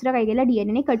दुसरं काय केलं,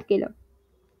 DNAने कट केलं.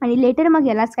 आणि लेटर मग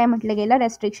यालाच काय म्हटलं गेलं,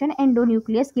 रेस्ट्रिक्शन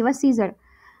एंडोन्यूक्लियस किंवा सीझर.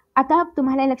 आता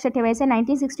तुम्हाला लक्षात ठेवायचं आहे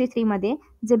 1963मध्ये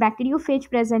जे बॅक्टेरियोफेज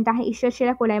प्रेझेंट आहे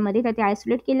इशर्शिया कोलायमध्ये तर ते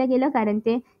आयसोलेट केलं गेलं कारण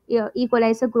ते E.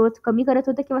 coliचं ग्रोथ कमी करत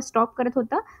होतं किंवा स्टॉप करत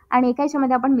होतं. आणि एका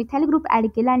याच्यामध्ये आपण मिथाइल ग्रुप ॲड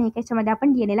केला आणि एका याच्यामध्ये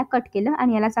आपण DNAला कट केलं,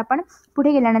 आणि यालाच आपण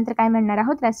पुढे गेल्यानंतर काय म्हणणार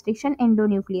आहोत, restriction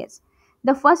endonuclease.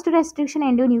 The first restriction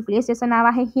endonuclease याचं नाव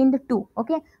आहे हिंद 2.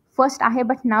 ओके, फर्स्ट आहे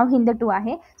बट नाव हिंद 2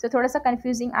 आहे. सो थोडंसं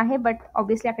कन्फ्युजिंग आहे बट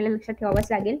ऑब्वियसली आपल्याला लक्षात ठेवावंच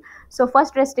लागेल. सो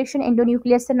फर्स्ट रेस्ट्रिक्शन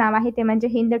एंडोन्यूक्लियसचं नाव आहे ते म्हणजे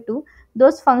Hind 2.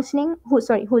 whose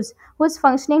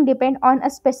functioning depend on a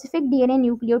specific DNA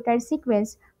nucleotide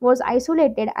sequence was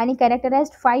isolated and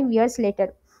characterized 5 years later.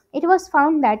 It was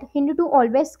found that HIND2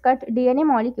 always cut DNA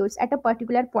molecules at a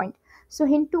particular point. So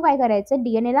HIND2 काय करायचं,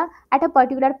 DNAला at a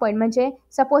particular point, म्हणजे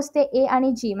suppose ते A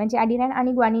आणि G म्हणजे ॲडिनाइन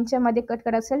आणि ग्वानिनच्या मध्ये cut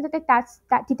करत असेल तर ते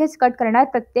तिथेच कट करणार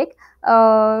प्रत्येक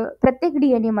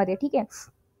DNAमध्ये. ठीक आहे,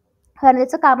 कारण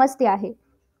त्याचं कामच ते आहे.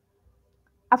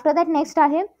 आफ्टर दॅट नेक्स्ट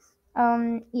आहे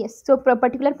येस, सो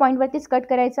पर्टिक्युलर पॉईंटवरतीच कट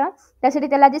करायचा. त्यासाठी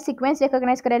त्याला जे सिक्वेन्स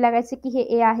रेकग्नाइज करायला लागायचे की हे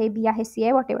A आहे, B आहे, C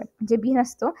आहे, वॉटेवर, म्हणजे B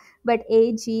नसतो बट A,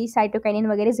 G, सायटोकायनिन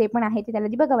वगैरे जे पण आहे ते त्याला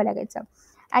बघावं लागायचं.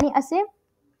 आणि असे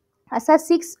असा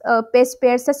 6 बेस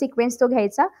पेअर्सचा सिक्वेन्स तो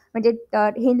घ्यायचा, म्हणजे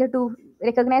हिंद टू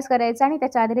रिकॉग्नाइज करायचा आणि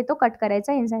त्याच्या आधारे तो कट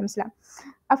करायचा एन्झाईम्सला.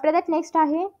 आफ्टर दॅट नेक्स्ट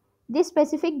आहे दिस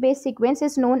specific base sequence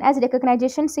is non as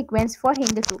recognition sequence for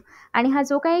Hind to. आणि हा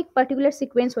जो काही एक पर्टिक्युलर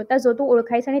सिक्वेन्स होता जो तो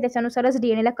ओळखायचा आणि त्याच्यानुसारच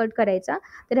DNA ला कट करायचा,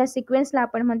 तर ह्या सिक्वेन्सला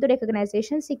आपण म्हणतो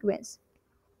recognition sequence.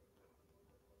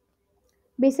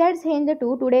 Besides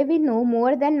HIND2, today we know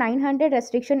more than 900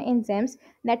 restriction enzymes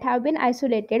that have been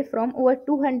isolated from over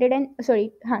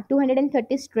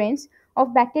 230 strains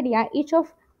of bacteria, each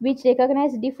of which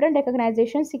recognize different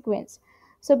recognition sequence.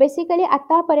 So basically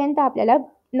आतापर्यंत आपल्याला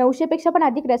 900 पेक्षा पण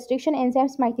अधिक रेस्ट्रिक्शन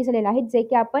एन्झाईम्स माहिती झालेले आहेत, जे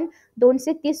की आपण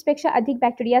 230 पेक्षा अधिक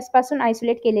बॅक्टेरियापासून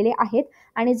आयसोलेट केलेले आहेत,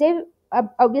 आणि जे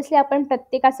ऑब्व्हियसली आपण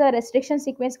प्रत्येकाचं रेस्ट्रिक्शन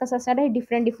सिक्वेन्स कसं असणार आहे,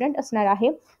 डिफरंट असणार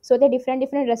आहे. सो ते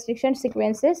डिफरंट रेस्ट्रिक्शन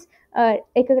सिक्वेन्सेस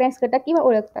recognize करतात किंवा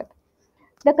ओळखतात.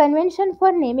 The convention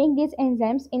for naming these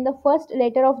enzymes in the first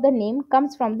letter of the name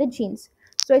comes from the genes.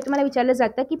 So हे तुम्हाला विचारलं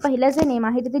जातं की पहिला जे नेम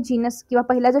आहे ते जीनस किंवा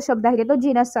पहिला जो शब्द आहे तो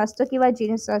जीनसचा असतो किंवा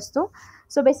जीनसचा असतो.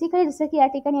 सो बेसिकली जसं की या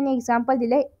ठिकाणी यांनी एक्झाम्पल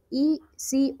दिलं आहे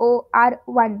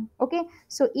ECOR1. Okay,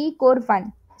 so ECOR1.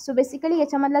 So basically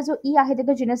याच्यामधला जो ई आहे ते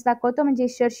तो जीनस दाखवतो, म्हणजे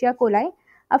इशर्शिया कोलाई.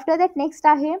 आफ्टर दॅट नेक्स्ट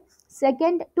आहे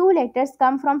second 2 letters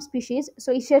come from species.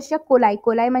 So इशर्शिया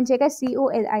coli म्हणजे काय,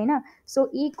 COLI ना. सो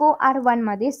ECOR1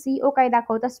 मध्ये CO काय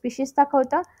दाखवतं, स्पीशीज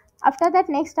दाखवतं. आफ्टर दॅट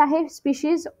नेक्स्ट आहे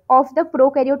स्पीशीज ऑफ द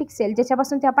प्रोकॅरियोटिक सेल,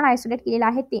 ज्याच्यापासून ते आपण आयसोलेट केलेलं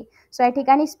आहे ते. सो या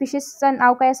ठिकाणी स्पीशीजचं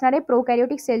नाव काय असणार आहे,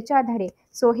 प्रोकॅरियोटिक सेलच्या आधारे.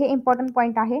 सो हे इम्पॉर्टंट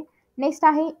पॉईंट आहे. नेक्स्ट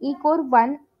आहे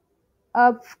ECOR1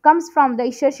 comes from the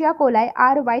इशर्शिया coli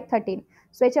RY13.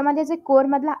 So याच्यामध्ये जे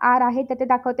कोरमधला R आहे तर ते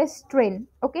दाखवते स्ट्रेन.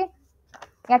 ओके,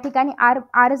 या ठिकाणी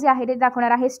आर जे आहे ते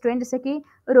दाखवणार आहे स्ट्रेन, जसं की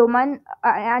रोमन.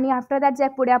 आणि आफ्टर दॅट जे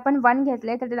पुढे आपण 1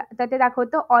 घेतले तर ते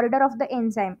दाखवतं ऑर्डर ऑफ द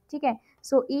एन्झाईम. ठीक आहे.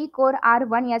 सो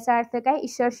ECOR1 याचा अर्थ काय,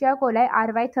 इशर्शिया कोलाई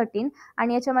RY13.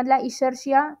 आणि याच्यामधला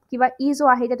इशर्शिया किंवा ई जो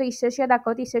आहे तो इशर्शिया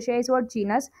दाखवतो. इशर्शिया इज वॉट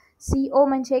जीनस. CO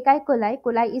म्हणजे काय,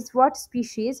 coli is what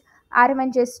species. R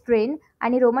म्हणजे स्ट्रेन.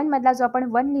 आणि रोमनमधला जो आपण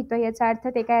 1 लिहितो याचा अर्थ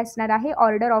ते काय असणार आहे,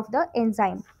 order of the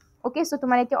enzyme. Okay, so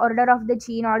तुम्हाला इथे order of the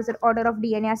gene order of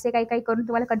DNA असे काही करून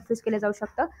तुम्हाला कन्फ्यूज केलं जाऊ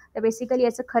शकतं. तर बेसिकली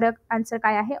याचं खरं आन्सर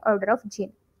काय आहे, ऑर्डर ऑफ जीन.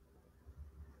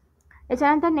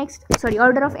 त्याच्यानंतर next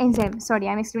order of enzyme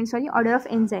order of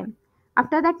enzyme.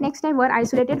 After that next आहे वर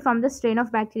isolated from the strain of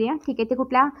bacteria. ठीक आहे, ते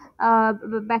कुठल्या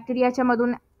बॅक्टेरियाच्या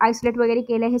मधून आयसोलेट वगैरे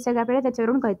केलं हे सगळं आपल्याला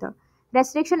त्याच्यावरून कळतं.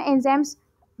 Restriction enzymes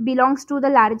belongs to the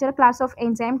larger class of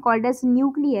enzyme called age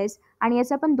nucleus. आणि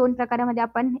याचा पण 2 प्रकारामध्ये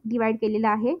आपण डिवाइड केलेला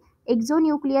आहे,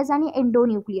 एक्झोन्यूक्लियस आणि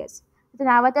एंडोन्यूक्लियस. तर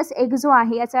नावातच एक्झो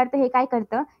आहे, याचा अर्थ हे काय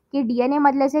करतं की DNA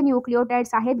मधले जे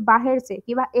न्यूक्लिओटाइड्स आहेत बाहेरचे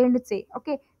किंवा एंडचे,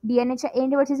 ओके, DNAच्या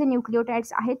एंडवरचे जे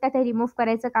न्यूक्लिओटाइड्स आहेत त्या ते रिमूव्ह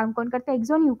करायचं काम कोण करतं,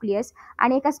 एक्झोन्यूक्लियस.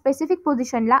 आणि एका स्पेसिफिक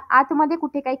पोझिशनला आतमध्ये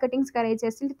कुठे काही कटिंग्स करायचे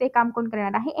असतील तर ते काम कोण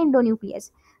करणार आहे, एंडोन्यूक्लियस.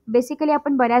 बेसिकली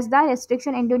आपण बऱ्याचदा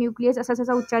रेस्ट्रिक्शन एंडोन्यूक्लियस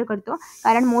असा उच्चार करतो,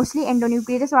 कारण मोस्टली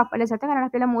एंडोन्यूक्लियस वापरलं जातं, कारण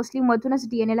आपल्याला मोस्टली मधूनच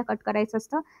DNA ला कट करायचं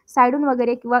असतं. साईडून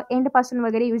वगैरे किंवा एंडपासून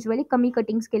वगैरे युजली कमी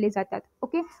कटिंग्स केले जातात.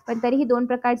 ओके, पण तरीही 2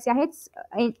 प्रकारचे आहेत.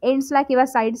 एंड्सला किंवा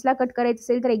साईड्सला कट करायचं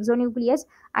असेल तर एक्झोन्यूक्लियस,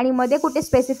 आणि मध्ये कुठे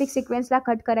स्पेसिफिक सिक्वेन्सला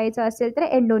कट करायचं असेल तर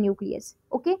endonuclease.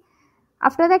 Okay,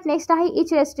 after that next आहे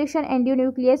इच restriction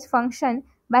endonuclease function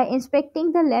by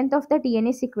इन्स्पेक्टिंग the length of the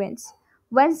DNA sequence.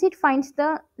 Once it finds the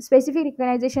specific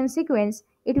recognition sequence,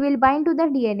 it will bind to the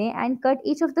DNA and cut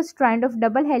each of the strand of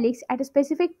double helix at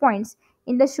specific points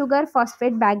in the sugar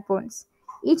phosphate backbones.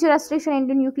 Each restriction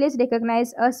endonuclease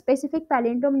recognize a specific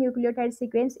palindrome nucleotide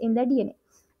sequence in the DNA.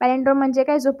 पॅलेंड्रोम म्हणजे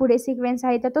काय, जो पुढे sequence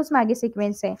आहे तर तोच मागे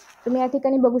sequence आहे. तुम्ही या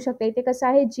ठिकाणी बघू शकता इथे कसं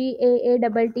आहे,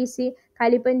 GAATTC,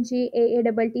 खाली पण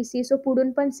GAATTC. सो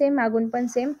पुढून पण सेम, मागून पण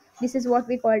same. This is what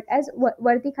we called as,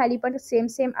 वरती खाली पण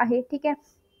सेम आहे. ठीक आहे.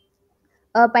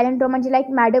 पॅलेंड्रोम म्हणजे लाईक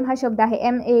मॅडम हा शब्द आहे,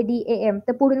 MADAM.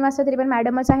 तर पुढून वाचता तरी पण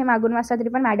मॅडमच आहे, मागून वाचता तरी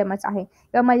पण मॅडमच आहे.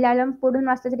 किंवा मल्याळम, पुढून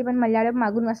वाचता तरी पण मल्याळम,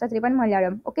 मागून वाचता तरी पण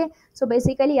मल्याळम. ओके, सो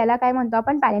बेसिकली याला काय म्हणतो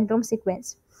आपण, पॅलेंड्रोम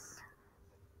सिक्वेन्स.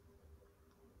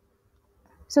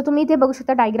 सो तुम्ही इथे बघू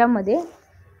शकता डायग्राममध्ये.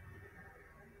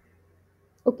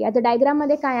 ओके, आता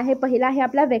डायग्राममध्ये काय आहे, पहिला आहे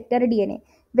आपला वेक्टर DNA.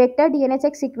 वेक्टर DNAचा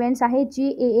एक सिक्वेन्स आहे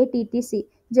GAATTC.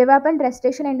 जेव्हा आपण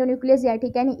रेस्ट्रिक्शन एंडोन्यूक्लियस या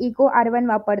ठिकाणी ECOR1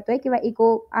 वापरतोय किंवा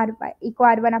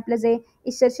ECOR1 आपलं जे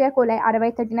इशर्शिया कोलाई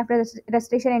RY13 आपलं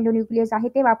रेस्ट्रिक्शन एंडोन्यूक्लियस आहे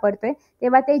ते वापरतोय,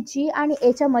 तेव्हा ते G आणि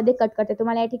Aच्या मध्ये कट करते.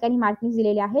 तुम्हाला या ठिकाणी मार्किंग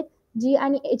दिलेले आहेत, G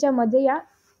आणि Aच्या मध्ये या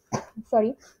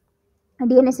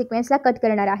DNA सिक्वेन्सला कट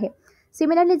करणार आहे.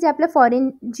 सिमिलरली जे आपलं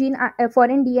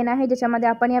फॉरेन DNA आहे ज्याच्यामध्ये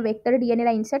आपण या वेक्टर DNA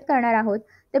ला इन्सर्ट करणार आहोत,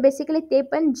 तर बेसिकली ते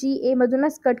पण GA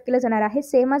मधूनच कट केलं जाणार आहे.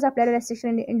 सेमच आपल्याला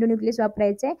रेस्ट्रिक्शन एंडोन्यूक्लियस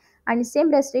वापरायचं आहे, आणि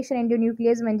सेम रेस्ट्रिक्शन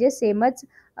एंडोन्यूक्लियस म्हणजे सेमच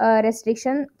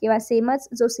रेस्ट्रिक्शन किंवा सेमच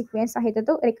जो सिक्वेन्स आहे तर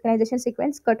तो रेकग्नायझेशन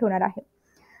सिक्वेन्स कट होणार आहे.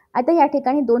 आता या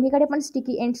ठिकाणी दोन्हीकडे पण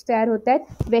स्टिकी एंड्स तयार होत आहेत,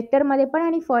 वेक्टरमध्ये पण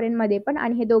आणि फॉरेनमध्ये पण,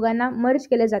 आणि हे दोघांना मर्ज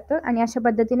केलं जातं आणि अशा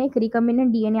पद्धतीने एक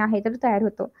रिकॉम्बिनंट DNA आहे तर तयार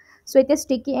होतो. सो इथे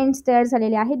स्टिकी एंड्स तयार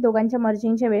झालेले आहेत दोघांच्या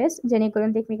मर्जिंगच्या वेळेस,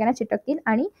 जेणेकरून ते एकमेकांना चिटकतील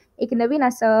आणि एक नवीन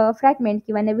असं फ्रॅगमेंट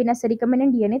किंवा नवीन असं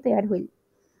रिकॉम्बिनंट DNA तयार होईल.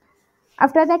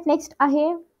 आफ्टर दॅट नेक्स्ट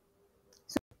आहे,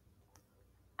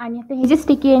 आणि आता हे जे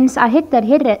स्टिकी एंड्स आहेत तर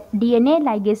हे DNA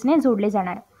लायगेसने जोडले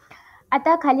जाणार.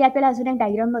 आता खाली आपल्याला अजून एक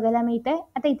डायग्राम बघायला मिळतंय.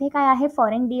 आता इथे काय आहे,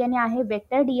 फॉरेन DNA आहे,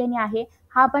 वेक्टर DNA आहे.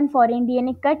 हा आपण फॉरेन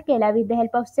DNA कट केला with the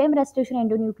help of same restriction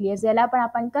endonuclease, याला पण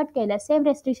आपण कट केलं सेम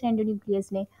रेस्ट्रिक्शन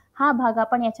एंडोन्यूक्लियसने. हा भाग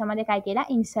आपण याच्यामध्ये काय केला,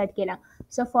 इन्सर्ट केला.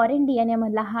 सो फॉरेन DNA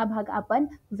मधला हा भाग आपण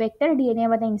वेक्टर DNA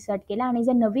मध्ये इन्सर्ट केला, आणि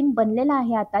जे नवीन बनलेला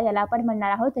आहे आता याला आपण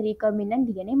म्हणणार आहोत रिकॉम्बिनंट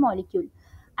DNA मॉलिक्यूल.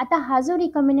 आता हा जो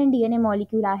रिकॉम्बिनंट DNA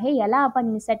मॉलिक्यूल आहे याला आपण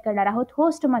इन्सर्ट करणार आहोत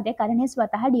होस्टमध्ये, कारण हे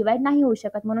स्वतः डिवाइड नाही होऊ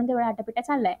शकत म्हणून तेवढा आटापिटा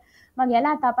चाललाय. मग याला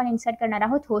आता आपण इन्सर्ट करणार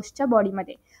आहोत होस्टच्या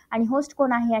बॉडीमध्ये, आणि होस्ट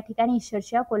कोण आहे या ठिकाणी,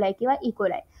 इशर्शिया कोलाई किंवा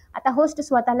इकोलाई. आता होस्ट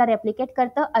स्वतःला रेप्लिकेट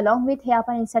करतं अलॉंग विथ हे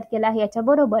आपण इन्सर्ट केलं आहे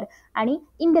याच्याबरोबर, आणि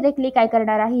इनडिरेक्टली काय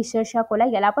करणार आहे, इशर्शिया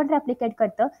कोलाई याला पण रेप्लिकेट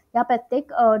करतं या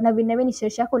प्रत्येक नवीन नवीन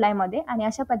इशर्शिया कोलायमध्ये, आणि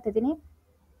अशा पद्धतीने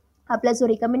आपला जो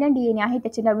रिकॉम्बिनंट DNA आहे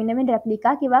त्याचे नवीन नवीन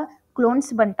रेप्लिका किंवा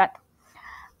क्लोन्स बनतात.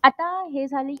 आता हे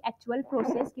झाली ॲक्च्युअल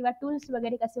प्रोसेस किंवा टूल्स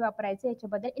वगैरे कसे वापरायचे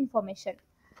याच्याबद्दल इन्फॉर्मेशन.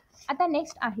 आता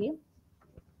नेक्स्ट आहे,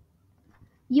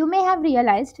 you may have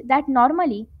realized that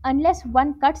normally, unless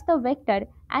one cuts the vector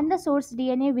and the source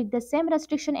DNA with the same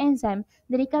restriction enzyme,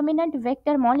 the recombinant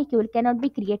vector molecule cannot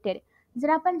be created. जर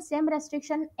आपण same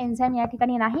restriction enzyme या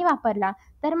ठिकाणी नाही वापरला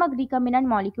तर मग recombinant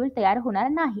molecule तयार होणार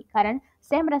नाही, कारण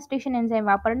सेम रेस्ट्रिक्शन एन्झाईम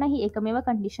वापरणं ही एकमेव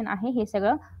कंडिशन आहे हे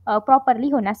सगळं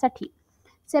प्रॉपरली होण्यासाठी.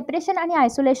 सेपरेशन आणि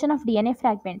isolation of DNA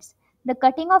fragments. The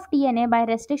cutting of DNA by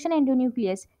restriction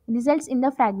endonuclease results in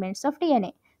the fragments of DNA.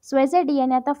 So जे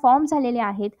DNA आता फॉर्म झालेले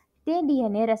आहेत ते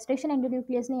DNA रेस्ट्रिक्शन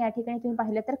एंडोन्यूक्लियसने या ठिकाणी तुम्ही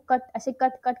पाहिलं तर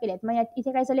कट केलेत. मग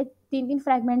इथे काय झाले, 3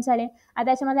 फ्रॅगमेंट्स झाले. आता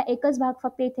याच्यामध्ये एकच भाग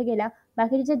फक्त इथे गेला,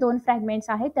 बाकीचे जे 2 फ्रॅगमेंट्स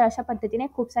आहेत तर अशा पद्धतीने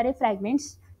खूप सारे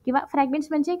फ्रॅगमेंट्स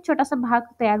म्हणजे एक छोटासा भाग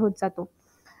तयार होत जातो.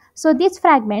 So these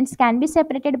fragments can be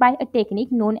separated by a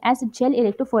technique known as gel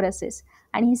electrophoresis,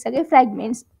 आणि हे सगळे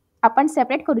फ्रॅगमेंट्स आपण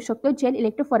सेपरेट करू शकतो gel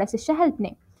इलेक्ट्रोफोरेसिसच्या हेल्पने.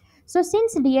 So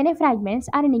since DNA fragments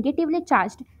R negatively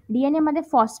charged, DNA मध्ये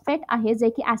फॉस्फेट आहे जे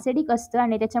की ॲसिडिक असतं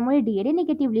आणि त्याच्यामुळे DNA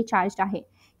निगेटिव्हली चार्ज्ड आहे,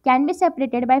 can be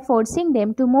separated by forcing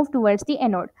them to move towards the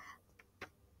anode.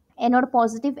 Anode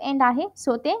positive end आहे,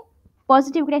 सो ते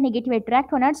पॉझिटिव्हकडे निगेटिव्ह अट्रॅक्ट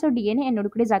होणार, सो DNA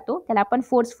एनोडकडे जातो, त्याला आपण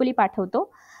फोर्सफुली पाठवतो,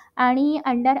 आणि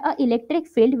under a electric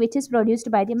field which is produced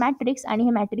by the matrix, आणि हे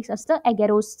मॅट्रिक्स असतं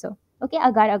ॲगॅरोजचं. Okay,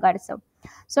 अगारचं.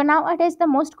 So now it is the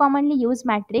most commonly use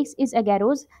matrix is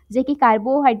अगॅरोज, जे की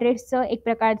कार्बोहायड्रेट्सचं एक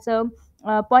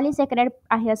प्रकारचं पॉलिसॅकराइड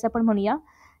आहे असं आपण म्हणूया.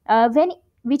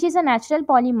 Which is a natural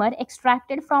polymer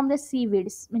extracted from the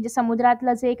seaweeds, म्हणजे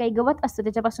समुद्रातलं जे काही गवत असतं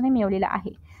त्याच्यापासून हे मिळवलेलं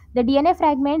आहे. The DNA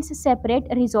fragments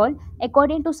separate resolve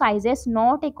according to sizes,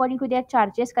 not according to their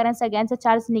charges, कारण सगळ्यांचं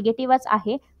चार्ज निगेटिव्हच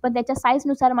आहे, पण त्याच्या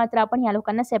साईजनुसार मात्र आपण या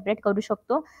लोकांना सेपरेट करू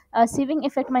शकतो. सिविंग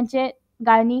इफेक्ट म्हणजे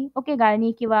गाळणी, ओके,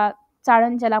 गाळणी किंवा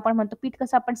चाळण ज्याला आपण म्हणतो, पीठ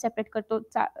कसं आपण सेपरेट करतो,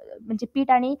 म्हणजे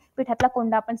पीठ आणि पिठातला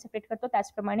कोंडा आपण सेपरेट करतो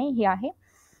त्याचप्रमाणे हे आहे.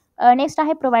 नेक्स्ट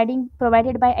आहे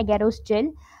provided bye अगॅरोस gel.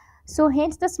 So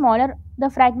hence the smaller the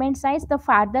fragment size the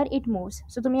farther it moves.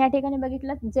 So तुम्ही या ठिकाणी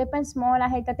बघितलं जे पण स्मॉल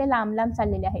आहे तर ते लांब लांब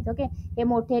चाललेले आहेत. ओके, हे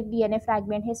मोठे DNA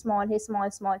फ्रॅगमेंट, हे स्मॉल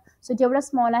सो जेवढं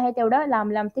स्मॉल आहे तेवढं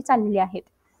लांब लांब ते चाललेले आहेत.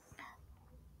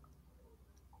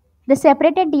 The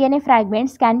separated DNA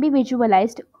fragments can be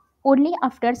visualized only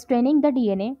after staining the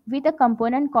DNA with a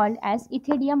component called as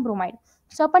ethidium bromide.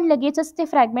 So आपण लगेचच ते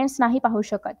फ्रॅगमेंट्स नाही पाहू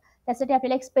शकत, त्यासाठी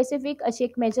आपल्याला एक स्पेसिफिक अशी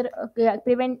एक मेजर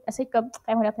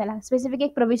काय म्हणू आपल्याला स्पेसिफिक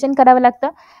एक प्रोव्हिजन करावं लागतं.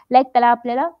 लाईक त्याला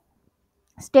आपल्याला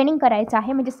स्टेनिंग करायचं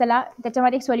आहे, म्हणजे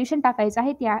त्याच्यामध्ये एक सोल्युशन टाकायचं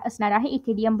आहे, ते असणार आहे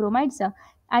इथिडियम ब्रोमाइडचं,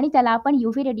 आणि त्याला आपण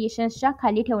UV रेडिएशन्सच्या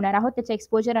खाली ठेवणार आहोत, त्याचं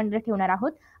एक्सपोजर अंडर ठेवणार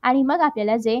आहोत, आणि मग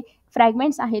आपल्याला जे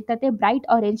फ्रॅगमेंट्स आहेत तर ते ब्राईट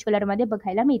ऑरेंज कलरमध्ये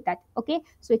बघायला मिळतात. ओके,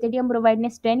 सो इथिडियम ब्रोमाइडने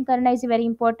स्टेन करणं इज व्हेरी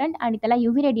इम्पॉर्टंट, आणि त्याला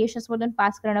UV रेडिएशन्समधून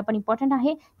पास करणं पण इम्पॉर्टंट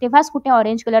आहे, तेव्हाच कुठे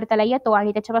ऑरेंज कलर त्याला येतो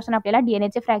आणि त्याच्यापासून आपल्याला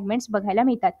DNAचे फ्रॅगमेंट्स बघायला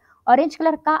मिळतात. ऑरेंज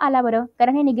कलर का आला बरं,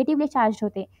 कारण हे निगेटिव्हली चार्ज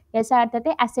होते, याचा अर्थ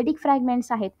ते ॲसिडिक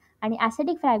फ्रॅगमेंट्स आहेत, आणि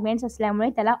ॲसिडिक फ्रॅगमेंट्स असल्यामुळे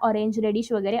त्याला ऑरेंज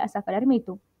रेडिश वगैरे असा कलर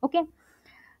मिळतो. ओके,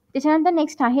 त्याच्यानंतर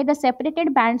नेक्स्ट आहे the separated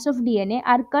bands of DNA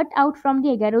R cut out from the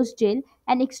एगॅरोस gel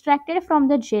and extracted from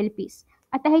the gel piece.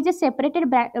 आता हे जे सेपरेटेड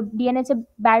DNAचे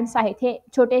बँड्स आहेत हे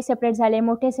छोटे सेपरेट झाले,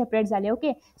 मोठे सेपरेट झाले.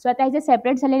 ओके, सो आता हे जे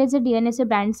सेपरेट झालेले जे DNAचे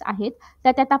बँड्स आहेत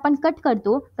तर त्यात आपण कट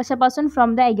करतो कशापासून,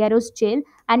 फ्रॉम द एगॅरोस जेल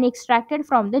आणि extracted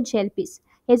from the gel piece.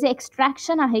 हे जे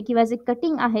एक्स्ट्रॅक्शन आहे किंवा जे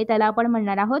कटिंग आहे त्याला आपण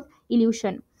म्हणणार आहोत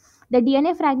इल्युशन. The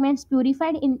DNA fragments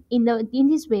purified in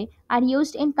this way are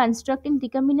used in constructing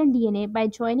recombinant DNA by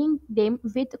joining them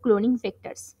with cloning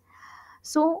vectors.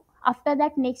 So after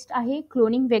that next आहे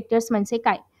क्लोनिंग वेक्टर्स म्हणजे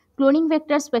काय. क्लोनिंग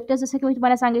वेक्टर्स जसं की मी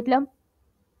तुम्हाला सांगितलं,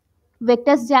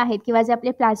 वेक्टर्स जे आहेत किंवा जे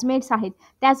आपले प्लाझ्मेट्स आहेत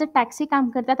ते ॲज अ टॅक्सी काम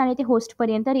करतात आणि ते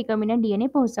होस्टपर्यंत रिकॉम्बिनंट DNA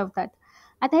पोहोचवतात.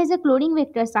 आता हे जे क्लोनिंग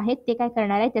वेक्टर्स आहेत ते काय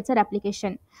करणार आहे त्याचं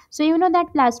replication. So you know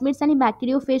that प्लाझ्मिड्स आणि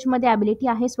बॅक्टेरियोफेजमध्ये ॲबिलिटी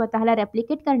आहे स्वतःला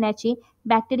रेप्लिकेट करण्याची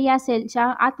बॅक्टेरिया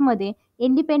सेलच्या आतमध्ये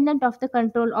independent of the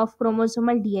control of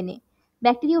chromosomal DNA.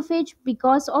 Bacteriophage,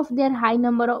 because of their high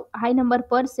number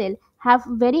per cell, have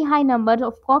very high number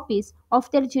of copies of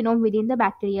their genome within the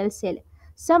bacterial cell.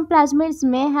 Some plasmids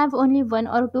may have only 1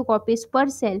 or 2 copies per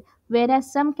cell, whereas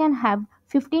some can have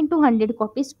 15 to 100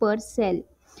 copies per cell.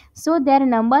 So their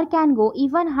number can go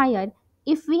even higher.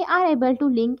 If we are able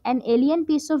to link an alien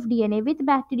piece of DNA with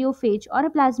bacteriophage or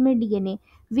plasmid DNA,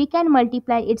 we can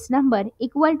multiply its number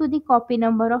equal to the copy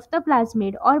number of the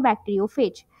plasmid or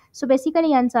bacteriophage. So basically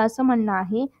यांचं असं म्हणणं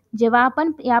आहे, जेव्हा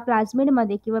आपण या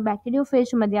प्लाझ्मिडमध्ये किंवा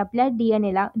बॅक्टेरियोफेजमध्ये आपल्या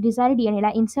DNAला Dzire DNAला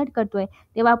insert करतोय,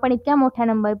 तेव्हा आपण इतक्या मोठ्या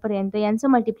नंबरपर्यंत यांचं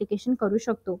मल्टिप्लिकेशन करू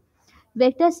शकतो.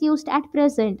 Vectors used at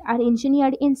present are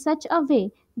engineered in such a way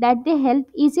that they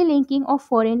help easy linking of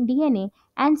foreign DNA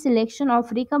and selection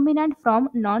of recombinant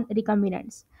from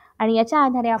non-recombinants. आणि याच्या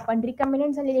आधारे आपण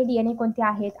रिकम्बिनंट झालेले DNA कोणते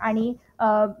आहेत आणि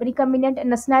रिकम्बिनंट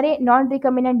नसणारे नॉन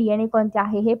रिकम्बिनंट DNA कोणते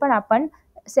आहे हे पण आपण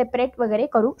सेपरेट वगैरे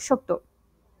करू शकतो.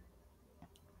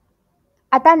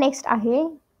 आता नेक्स्ट आहे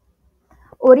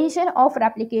ओरिजिन ऑफ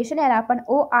रेप्लिकेशन, याला आपण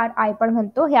ORI पण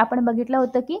म्हणतो. हे आपण बघितलं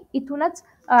होतं की इथूनच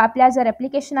आपल्या जर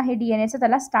रेप्लिकेशन आहे DNAचं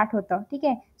त्याला स्टार्ट होतं. ठीक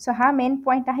आहे. सो हा मेन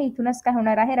पॉईंट आहे, इथूनच काय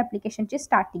होणार आहे रेप्लिकेशनची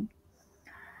starting.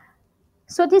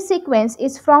 So this sequence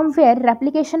is from where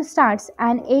replication starts,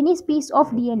 and any piece of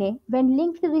DNA when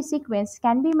linked to the sequence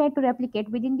can be made to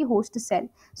replicate within the host cell.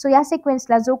 So या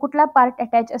sequenceला जो कुठला part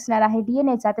attach असणार आहे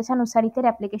DNAचा त्याच्यानुसार इथे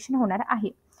replication होणार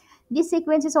आहे. This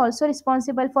sequence is also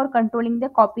responsible for controlling the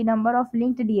copy number of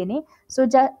linked DNA.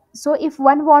 So if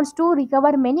one wants to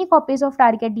recover many copies of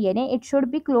target DNA, it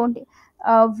should be cloned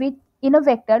in a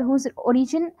vector whose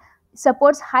origin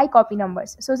supports high copy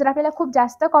numbers. So जर आपल्याला खूप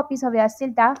जास्त copies हव्या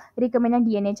असतील त्या रिकमेंडंट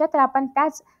DNAच्या, तर आपण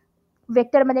त्याच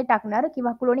वेक्टरमध्ये टाकणार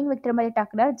किंवा क्लोनिंग वेक्टरमध्ये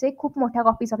टाकणार जे खूप मोठ्या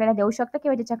कॉपीज आपल्याला देऊ शकतं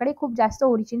किंवा ज्याच्याकडे खूप जास्त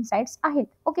ओरिजिन साइट्स आहेत.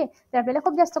 ओके, तर आपल्याला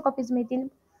खूप जास्त कॉपीज मिळतील.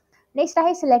 नेक्स्ट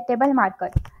आहे selectable marker.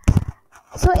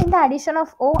 So in the addition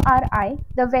of ORI,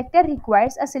 the vector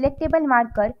requires a selectable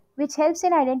marker which helps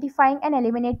in identifying and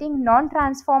eliminating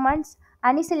non-transformants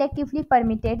and selectively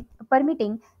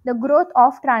permitting the growth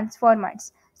of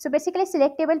transformants. So basically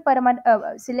selectable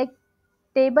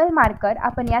marker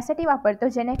आपण यासाठी वापरतो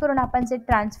जेणेकरून आपण जे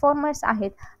transformers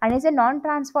आहेत आणि जे non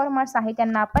transformers आहेत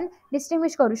त्यांना आपण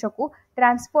डिस्टिंग्विश करू शकू.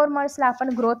 ट्रान्सफॉर्मर्सला आपण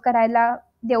ग्रोथ करायला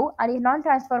देऊ आणि नॉन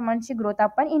ट्रान्सफॉर्मर्सची ग्रोथ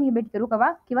आपण इनहिबिट करू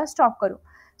किंवा स्टॉप करू.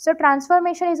 So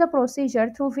transformation is a procedure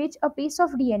through which a piece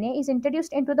of DNA is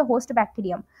introduced into the host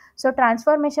bacterium. So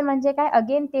transformation म्हणजे काय,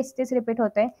 अगेन तेच रिपीट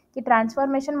होतंय की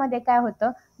ट्रान्सफॉर्मेशनमध्ये काय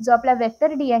होतं, जो आपला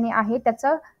वेक्टर DNA आहे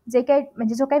त्याचं जे काही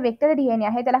म्हणजे जो काही वेक्टर DNA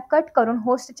आहे त्याला कट करून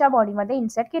होस्टच्या बॉडीमध्ये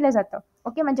इन्सर्ट केलं जातं.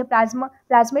 ओके, म्हणजे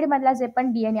प्लाझ्मिडमधला जे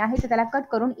पण DNA आहे ते त्याला कट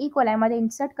करून कोलायमध्ये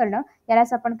इन्सर्ट करणं,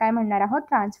 यालाच आपण काय म्हणणार आहोत,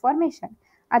 ट्रान्सफॉर्मेशन.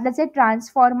 आता जे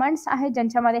ट्रान्सफॉर्मंट्स आहेत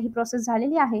ज्यांच्यामध्ये ही प्रोसेस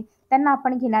झालेली आहे त्यांना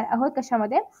आपण घेणार आहोत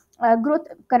कशामध्ये, ग्रोथ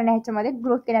करण्याच्यामध्ये,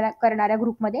 करणाऱ्या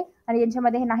ग्रुपमध्ये, आणि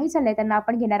ज्यांच्यामध्ये हे नाही चाललंय त्यांना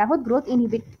आपण घेणार आहोत ग्रोथ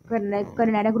इनहिबिट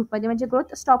करणाऱ्या ग्रुपमध्ये, म्हणजे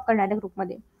ग्रोथ स्टॉप करणाऱ्या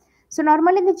ग्रुपमध्ये. So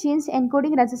normally the jeans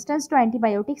encoding resistance to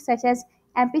antibiotics such as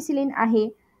ampicillin आहे,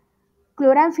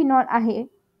 क्लोरॅम्फिनॉल आहे,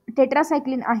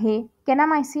 टेट्रासायक्लिन आहे,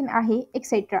 केनामायसिन आहे,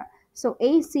 एक्सेट्रा. सो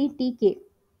ACTK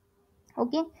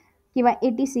ओके किंवा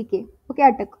ATCK. ओके,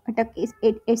 अटक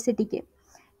ACTK.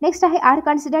 Next are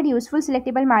considered useful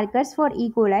selectable markers for E.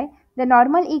 coli. The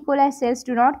normal E. coli cells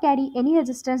do not carry any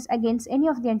resistance against any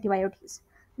of the antibiotics.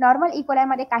 Normal E. coli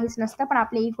मध्ये काहीच नसतं, पण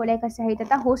आपले E. coli कसे आहेत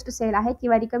आता host sale आहेत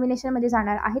किंवा रिकॉम्बिनेशनमध्ये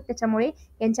जाणार आहेत, त्याच्यामुळे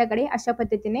यांच्याकडे अशा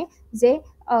पद्धतीने जे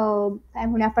काय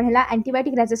म्हणू आपण ह्याला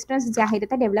अँटीबायोटिक रेजिस्टन्स जे आहे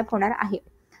ते डेव्हलप होणार आहे.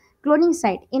 Cloning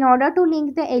site. In order to link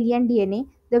the alien DNA,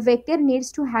 the vector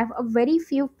needs to have a very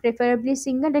few, preferably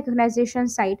single recognition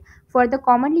site for the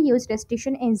commonly used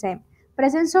restriction enzyme.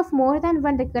 Presence of more than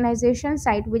one recognition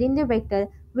site within the vector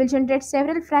will generate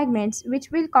several fragments which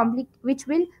will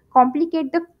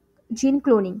complicate the gene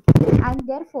cloning, and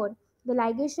therefore the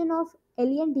ligation of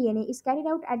alien DNA is carried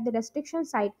out at the restriction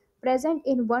site present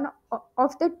in one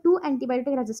of the two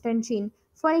antibiotic resistant gene.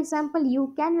 For example,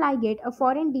 you can ligate a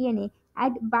foreign DNA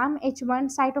at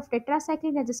BAMH1 site of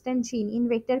tetracycline resistant gene in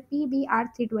vector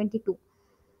PBR322.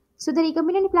 So the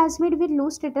recombinant plasmid will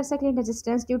lose tetracycline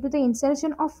resistance due to the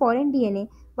insertion of foreign DNA,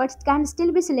 but can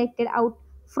still be selected out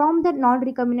from the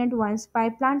non-recombinant ones by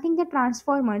planting the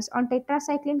transformers on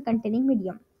tetracycline containing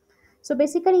medium. So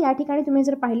basically या ठिकाणी तुम्ही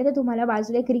जर पाहिलं तर तुम्हाला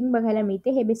बाजूला एक ring बघायला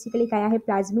मिळते. हे बेसिकली काय आहे,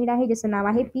 प्लाझ्मिड आहे, ज्याचं नाव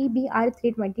आहे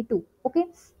PBr322. ओके.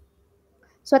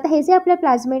 सो आता हे जे आपलं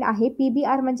प्लाझ्मिड आहे,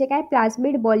 PBR म्हणजे काय,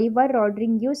 प्लाझ्मिड बॉलिव्हर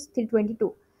रॉड्रिग्यूस 322,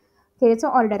 त्याचं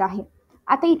ऑर्डर आहे.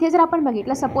 आता इथे जर आपण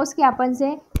बघितलं, सपोज की आपण जे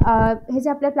हे जे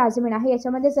आपलं प्लाझ्मिड आहे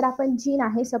याच्यामध्ये जर आपण जीन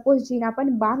आहे, सपोज जीन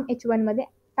आपण BAM-H1 मध्ये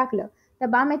टाकलं, तर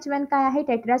BAM-H1 काय आहे,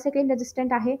 टेट्रासायक्लिन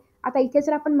रेजिस्टंट आहे. आता इथे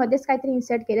जर आपण मध्येच काहीतरी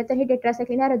इन्सर्ट केलं तर हे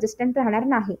टेट्रासायक्लिनला रेजिस्टंट राहणार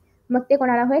नाही, मग ते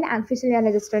कोणाला होईल, अँफिसिलिनला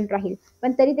रेजिस्टंट राहील.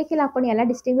 पण तरी देखील आपण याला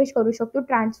डिस्टिंग्विश करू शकतो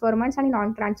ट्रान्सफॉर्मर्स आणि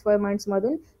नॉन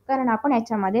ट्रान्सफॉर्मर्समधून, कारण आपण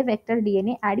याच्यामध्ये वेक्टर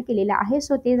DNA ॲड केलेला आहे.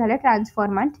 सो ते झालं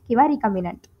ट्रान्सफॉर्मंट किंवा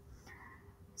रिकॉम्बिनंट.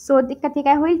 सो ते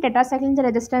काय होईल, टेट्रासायक्लिनचं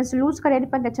रेजिस्टन्स लूज करेल,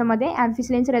 पण त्याच्यामध्ये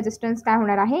अँफिसिलिनचं रेजिस्टन्स काय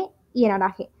होणार आहे, येणार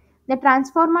आहे. The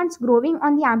transformers growing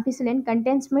on the अँफिसिलिन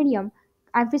contains medium,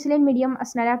 अँफिसिलिन medium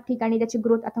असणाऱ्या ठिकाणी त्याची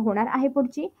ग्रोथ आता होणार आहे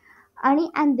पुढची. आणि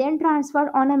and then transferred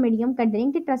on a medium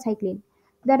containing tetracycline.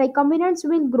 The recombinants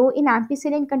will grow in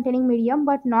ampicillin containing medium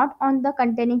but not on the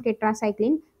containing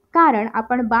tetracycline, कारण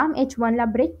आपण BAM-H1 ला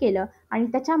ब्रेक केलं आणि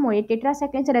त्याच्यामुळे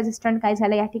टेट्रासायक्लिनचं रेजिस्टंट काय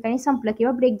झालं, या ठिकाणी संपलं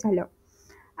किंवा ब्रेक झालं.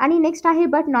 आणि नेक्स्ट आहे,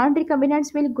 but non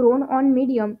रिकॉम्बिनंट्स will grow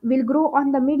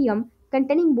on the medium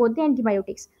containing both the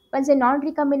antibiotics. पण जे नॉन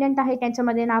रिकॉम्बिनंट आहे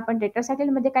त्यांच्यामध्ये ना आपण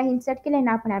टेट्रासायक्लिनमध्ये काही इन्सर्ट केलं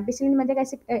ना आपण अँपिसिलिनमध्ये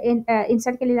काय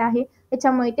इन्सर्ट केलेलं आहे,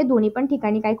 त्याच्यामुळे ते दोन्ही पण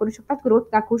ठिकाणी काय करू शकतात, ग्रोथ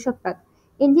दाखवू शकतात.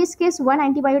 In this case one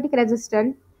antibiotic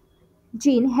resistant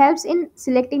gene helps in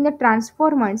selecting the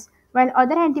transformers, while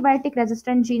other antibiotic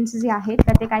resistant jeans जे आहेत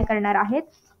तर ते काय करणार आहेत,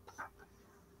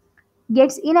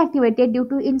 gets inactivated due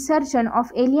to insertion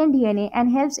of alien DNA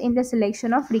and helps in the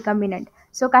selection of recombinant.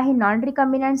 So काही non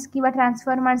रिकॉम्बिनंट्स किंवा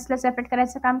ट्रान्सफॉर्मर्सला separate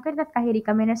करायचं काम करतात, काही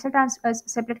रिकॉम्बिनंट्सला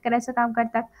सेपरेट करायचं काम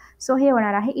करतात. सो हे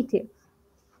होणार आहे इथे.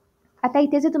 आता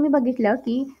इथे जर तुम्ही बघितलं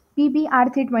की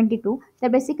PBr322, तर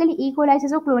बेसिकली ई कोलायचा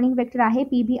जो क्लोनिंग वेक्टर आहे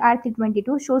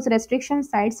PBr322 shows restriction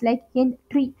sites like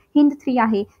हिंद3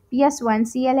 आहे, PS1,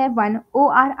 CLF1,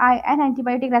 ORI and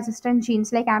antibiotic resistant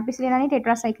jeans like अँपिसिलिन आणि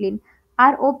tetracycline.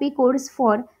 ROP codes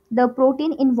for the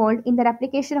protein involved in the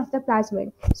replication of the प्लाझ्मिड.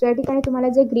 So या ठिकाणी तुम्हाला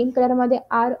जे green कलरमध्ये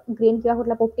green किंवा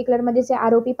कुठला पोपटी कलरमध्ये जे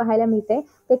ROP पाहायला मिळते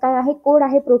ते काय आहे, कोड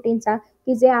आहे प्रोटीनचा,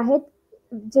 की जे आहेत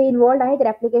जे इन्व्हॉल्ड आहेत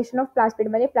रेप्लिकेशन ऑफ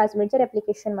प्लाझ्मिडमध्ये, प्लाझ्मिडच्या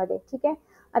रेप्लिकेशनमध्ये. ठीक आहे.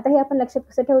 आता हे आपण लक्षात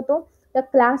कसं ठेवतो, तर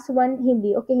क्लास 1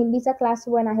 हिंदी, ओके, हिंदीचा क्लास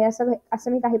 1 आहे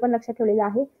असं मी काही पण लक्षात ठेवलेलं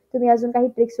आहे. तुम्ही अजून काही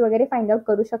ट्रिक्स वगैरे फाइंड आउट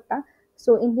करू शकता.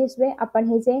 सो इन दिस वे आपण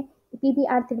हे जे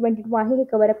PBr322 आहे हे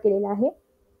कव्हर अप केलेलं आहे.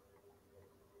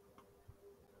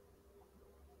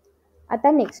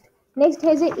 आता नेक्स्ट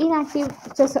हे जे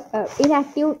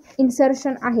इनॅक्टिव्ह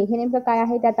इन्सर्शन आहे हे नेमकं काय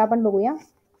आहे ते आता आपण बघूया.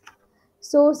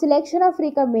 So selection of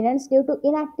रिकॉम्बिनंट्स due to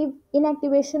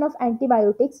inactivation of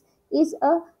antibiotics is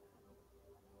a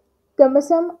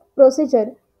cumbersome procedure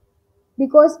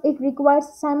because it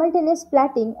requires simultaneous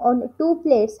plating on two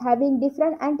plates having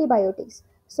different antibiotics.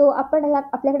 So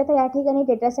आपल्याकडे तर या ठिकाणी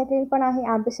टेट्रासायक्लिन पण आहे,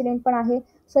 अँपिसिलिन पण आहे.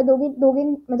 सो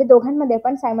दोघांमध्ये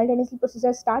पण सायमल्टेनियसली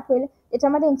प्रोसिजर स्टार्ट होईल.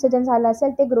 त्याच्यामध्ये इन्सिजन झालं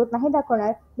असेल ते ग्रोथ नाही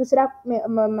दाखवणार, दुसऱ्या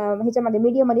ह्याच्यामध्ये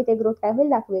मीडियममध्ये ते ग्रोथ काय होईल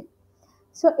दाखवेल.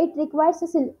 So it requires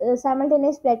a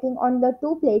simultaneous plating on the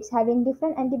two plates having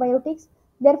different antibiotics.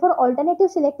 Therefore, alternative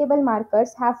selectable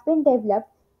markers have been developed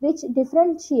which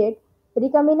differentiate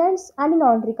recombinants and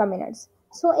non-recombinants.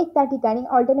 So एक त्या ठिकाणी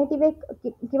ऑल्टरनेटिव्ह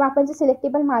किंवा आपण जे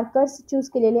सिलेक्टेबल मार्कर्स चूज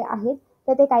केलेले आहेत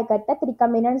तर ते काय करतात,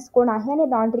 रिकॉम्बिनंट्स कोण आहे आणि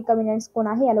नॉन रिकॉम्बिनंट्स कोण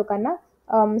आहे या लोकांना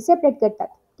सेपरेट करतात.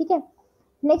 ठीक आहे.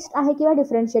 नेक्स्ट आहे किंवा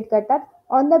डिफरन्शिएट करतात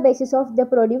on the basis of the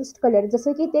produced colour.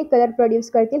 जसं की ते कलर प्रोड्यूस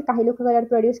करतील, काही लोक कलर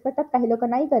प्रोड्यूस करतात, काही लोक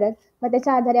नाही करत, मग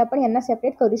त्याच्या आधारे आपण यांना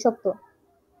सेपरेट करू शकतो.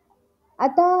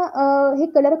 आता हे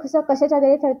कलर कशाच्या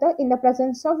आधारे ठरतं, in the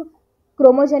presence of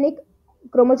chromogenic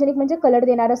म्हणजे कलर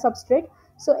देणारा substrate.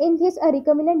 So in this, a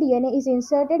recombinant DNA is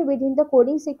inserted within the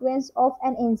coding sequence of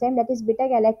an enzyme that is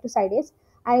beta-galactosidase,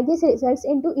 and this results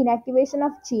into inactivation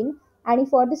of gene and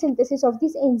for the synthesis of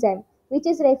this enzyme, which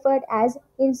is referred as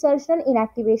insertional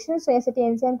inactivation. So यासाठी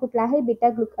enzyme कुठला आहे,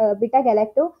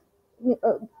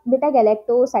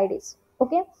 beta-galactosidase.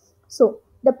 Okay. So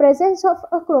the presence of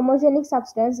a chromogenic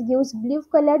substance gives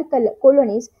blue-colored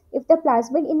colonies if the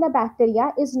plasmid in the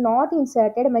bacteria is not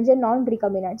inserted, म्हणजे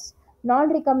non-recombinants.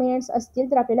 Non रिकॉम्बिनंट्स असतील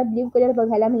तर आपल्याला blue colour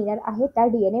बघायला मिळणार आहे त्या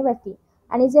DNA वरती.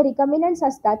 आणि जे रिकॉम्बिनंट्स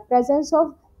असतात, presence of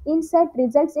insert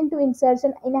results in to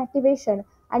insertion इनॅक्टिव्हेशन,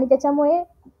 आणि त्याच्यामुळे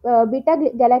बीटा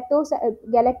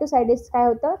गॅलॅक्टोसाइडेस काय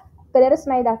होतं, कलरच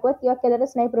नाही दाखवत किंवा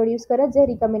कलरच नाही प्रोड्यूस करत जे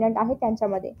रिकॉम्बिनंट आहे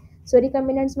त्यांच्यामध्ये. सो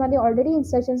रिकॉम्बिनंट्समध्ये ऑलरेडी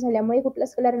इन्सर्शन झाल्यामुळे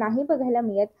कुठलाच कलर नाही बघायला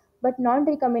मिळत, बट नॉन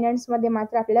रिकॉम्बिनंट्समध्ये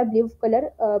मात्र आपल्याला ब्ल्यू कलर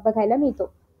बघायला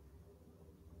मिळतो.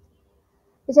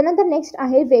 त्याच्यानंतर नेक्स्ट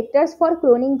आहे vectors for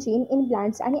cloning gene in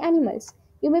plants आणि animals.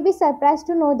 You may be surprise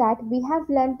to know that we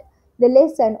have learn the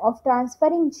lesson of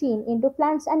transferring gene in to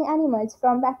plants आणि ॲनिमल्स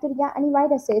फ्रॉम बॅक्टेरिया आणि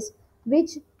viruses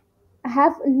which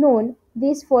have known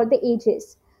this for the ages.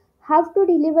 Have to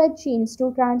deliver genes to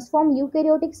transform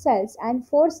eukaryotic cells and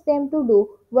force them to do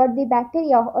what the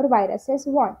bacteria or viruses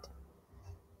want.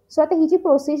 So आता ही जी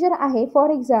procedure आहे, for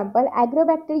example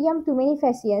ॲग्रोबॅक्टेरियम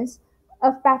tumefaciens,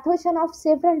 a pathogen of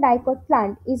several dicot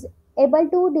plant, is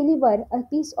able to deliver a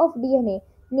piece of DNA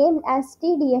named as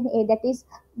tDNA, that is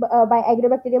by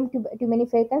Agrobacterium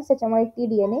tumefaciens, त्याच्यामुळे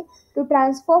tDNA, to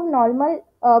transform normal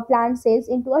plant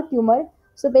cells into a tumor.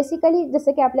 So basically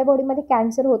जसं की आपल्या बॉडीमध्ये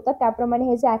cancer होतं त्याप्रमाणे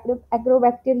हे जे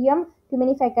ॲग्रोबॅक्टेरियम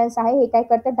ट्युमेनिफॅकन्स आहे हे काय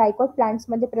करतं, डायकॉट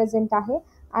प्लांट्समध्ये प्रेझेंट आहे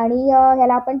आणि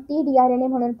ह्याला आपण tDNA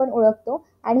म्हणून पण ओळखतो.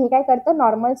 आणि हे काय करतं,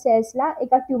 नॉर्मल सेल्सला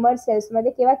एका ट्युमर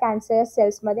सेल्समध्ये किंवा कॅन्सरस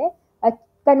सेल्समध्ये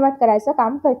कन्वर्ट करायचं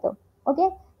काम करतं. ओके,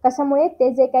 कशामुळे, ते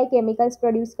जे काही केमिकल्स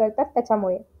प्रोड्यूस करतात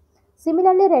त्याच्यामुळे.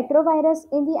 Similarly रेट्रोव्हायरस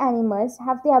in the animals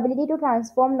have the ability to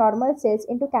transform normal cells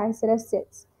into cancerous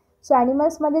cells. So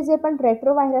ॲनिमल्समध्ये जे पण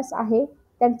रेट्रोव्हायरस आहे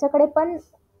त्यांच्याकडे पण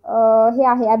हे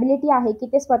आहे, ॲबिलिटी आहे की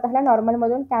ते स्वतःला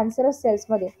नॉर्मलमधून कॅन्सरस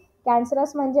सेल्समध्ये,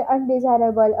 कॅन्सरस म्हणजे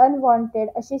अनडिझायरेबल, अनवॉन्टेड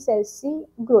अशी सेल्सची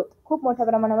ग्रोथ, खूप मोठ्या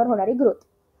प्रमाणावर होणारी ग्रोथ.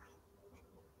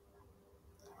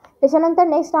 त्याच्यानंतर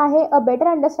नेक्स्ट आहे a better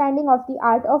understanding of the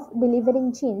art of delivering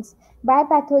jeans bye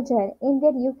pathogen in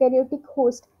their युकॅरियोटिक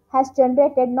host has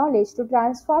generated knowledge to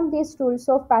transform these tools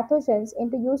of pathogens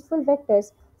into useful vectors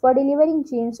for delivering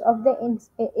genes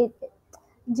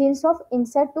of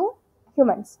insect to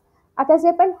humans. आता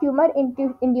जे पण tumour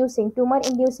इंड्युसिंग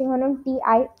म्हणून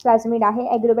TI plasmid आहे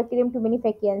ॲग्रोबॅक्टेरियम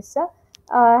ट्युमेनिफेकियन्सचं,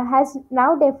 has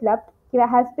now developed किंवा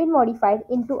has bin modified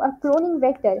into a cloning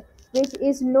vector which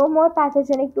is no more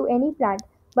pathogenic to any plant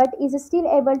but is still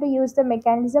able to use the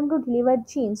mechanism to deliver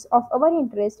genes of our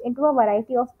interest into a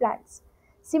variety of plants.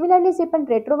 Similarly, जे पण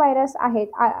retrovirus आहेत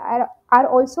are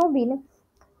also been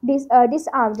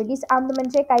disarmed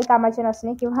म्हणजे काही कामाचे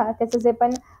नसणे किंवा त्याचं जे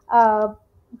पण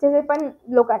ते जे पण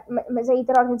म्हणजे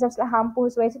इतर ऑर्गॅनिझम्सला हार्म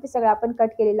पोहोचवायचं ते सगळं आपण कट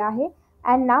केलेलं आहे.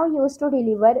 And now use to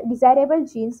deliver desirable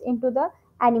jeans in to the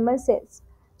animal cells.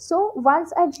 So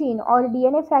once a gene or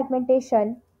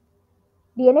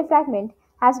DNA fragment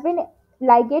has been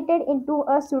ligated into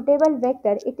a suitable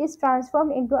vector, it is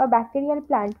transformed into a bacterial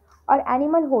plant or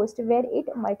animal host where it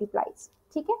multiplies.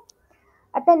 ठीक आहे.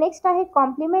 आता next आहे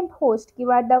complement host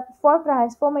किंवा the for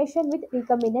transformation with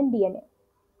रिकम्बिनंट DNA.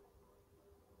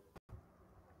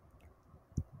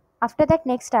 After that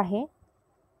next आहे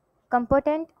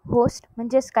कंपोटंट host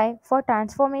म्हणजेच काय, for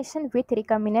transformation with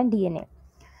रिकम्बिनंट DNA.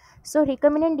 So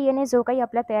रिकम्बिनंट DNA जो काही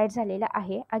आपला तयार झालेला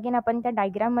आहे, अगेन आपण त्या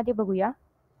डायग्राममध्ये बघूया.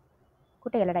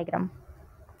 कुठे गेला डायग्राम,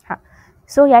 हां.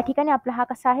 सो या ठिकाणी आपला हा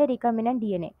कसा आहे, रिकम्बिनंट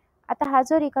DNA. आता हा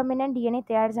जो रिकम्बिनंट DNA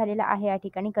तयार झालेला आहे, या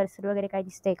ठिकाणी कर्सर वगैरे काय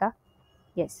दिसतंय का,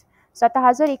 येस. सो आता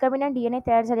हा जो रिकम्बिनंट DNA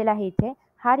तयार झालेला आहे इथे,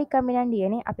 हा रिकम्बिनंट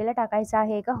DNA आपल्याला टाकायचा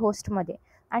आहे एका होस्टमध्ये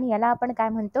आणि याला आपण काय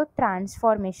म्हणतो,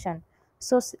 ट्रान्सफॉर्मेशन.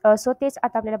 सो तेच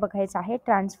आता आपल्याला बघायचं आहे,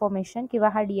 ट्रान्सफॉर्मेशन किंवा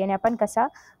हा DNA आपण कसा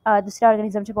दुसऱ्या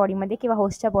ऑर्गॅनिझमच्या बॉडीमध्ये किंवा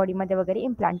होस्टच्या बॉडीमध्ये वगैरे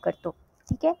इम्प्लांट करतो.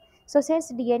 ठीक आहे. So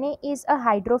since DNA is a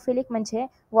hydrophilic म्हणजे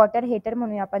वॉटर हेटर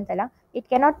म्हणूया आपण त्याला, it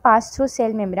cannot pass through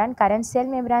sale membrane, कारण सेल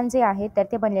मेम्ब्रान जे आहे तर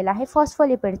ते बनलेलं आहे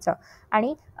फॉस्फोलिपिडचं.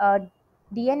 आणि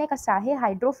DNA कसा आहे,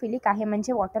 हायड्रोफिलिक आहे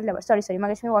म्हणजे वॉटर लवर, सॉरी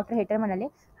मगाशी मी वॉटर हेटर म्हणाले,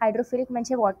 हायड्रोफिलिक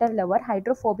म्हणजे वॉटर लवर,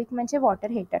 हायड्रोफोबिक म्हणजे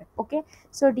वॉटर हेटर. Okay.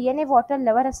 So DNA water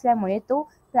lover असल्यामुळे तो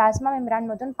प्लाझ्मा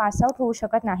मेम्ब्रानमधून पास आउट होऊ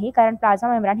शकत नाही, कारण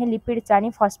प्लाझ्मा मेम्ब्रान हे लिपिडचं आणि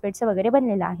फॉस्फेटचं वगैरे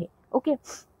बनलेलं आहे. Okay.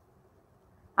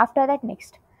 After that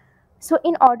next, so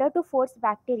in order to force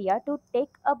bacteria to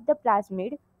take up the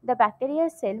plasmid, the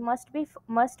bacterial cell must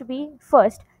be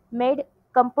first made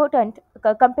competent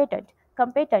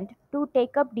to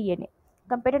take up DNA.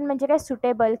 competent म्हणजे काय,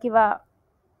 सुटेबल किंवा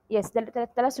yes,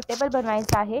 त्याला suitable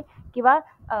बनवायचं आहे किंवा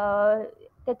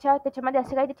त्याच्यामध्ये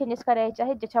असे काही चेंजेस करायचे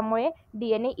आहेत ज्याच्यामुळे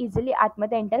DNA इझिली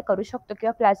आतमध्ये एंटर करू शकतो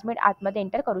किंवा प्लाझमिड आतमध्ये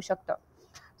एंटर करू शकतो.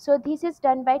 So this is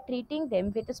done by treating them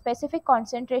with a specific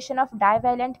concentration of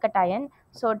divalent cation.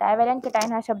 So divalent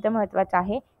cation हा शब्द महत्त्वाचा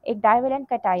आहे. एक divalent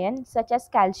cation such as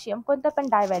calcium, कोणतं पण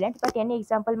divalent, but यांनी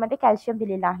एक्झाम्पलमध्ये कॅल्शियम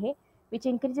दिलेलं आहे, which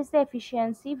increases the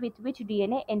efficiency with which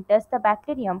DNA enters the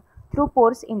bacterium through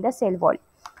pores in the cell wall.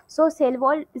 So sale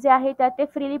wall जे आहे तर ते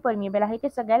फ्रीली परमिएबल आहे, ते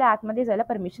सगळ्याला आतमध्ये जायला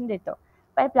परमिशन देतं.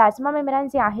 पण प्लाझ्मा मेम्ब्रान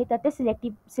जे आहे तर ते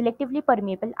सिलेक्टिव्हली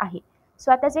परमिएबल आहे.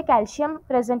 सो आता जे कॅल्शियम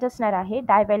प्रेझेंट असणार आहे,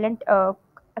 डायव्हॅलंट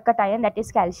कटायन दॅट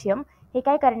इज कॅल्शियम, हे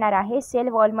काय करणार आहे, सेल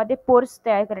वॉलमध्ये पोर्स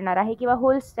तयार करणार आहे किंवा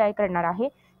होल्स तयार करणार आहे,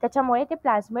 त्याच्यामुळे ते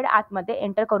प्लाझमिड आतमध्ये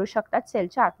एंटर करू शकतात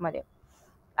सेलच्या आतमध्ये.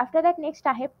 आफ्टर दॅट नेक्स्ट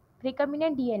आहे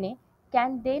रिकम्बिनंट DNA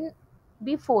can then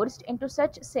be forced into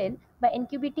such cell by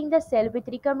incubating the cell with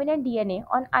recombinant DNA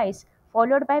on ice,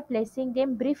 followed by placing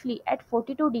them briefly at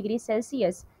 42 degrees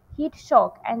Celsius heat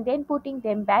shock and then putting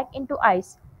them back into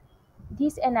ice.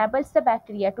 This enables the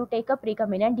bacteria to take up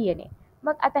recombinant DNA.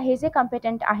 मग आता हे जे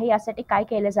competent आहे यासाठी काय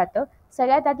केलं जातं,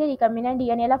 सगळ्यात आधी रिकॉम्बिनंट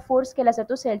डीएनएला फोर्स केला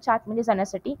जातो सेलच्या आतमध्ये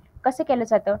जाण्यासाठी. कसं केलं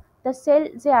जातं, तर सेल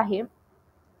जे आहे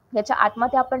याच्या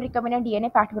आतमध्ये आपण रिकॉम्बिनंट डीएनए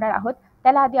पाठवणार आहोत,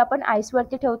 त्याला आधी आपण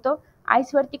आईसवरती ठेवतो.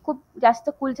 आईसवरती खूप जास्त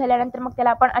कूल झाल्यानंतर मग त्याला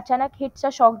आपण अचानक हीटचा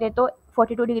शॉक देतो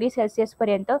 42 डिग्री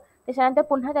सेल्सिअसपर्यंत. त्याच्यानंतर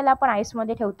पुन्हा त्याला आपण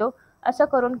आईसमध्ये ठेवतो. असं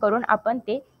करून करून आपण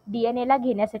ते डीएनएला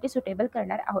घेण्यासाठी सुटेबल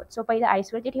करणार आहोत. सो पहिलं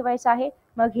आईसवरती ठेवायचं आहे,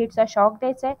 मग हीटचा शॉक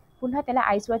द्यायचा आहे, पुन्हा त्याला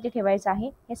आईसवरती ठेवायचं आहे.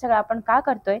 हे सगळं आपण का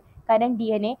करतोय, कारण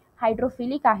डीएनए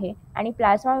हायड्रोफिलिक आहे आणि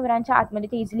प्लाझ्मा मेम्ब्रेनच्या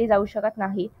आतमध्ये ते इझिली जाऊ शकत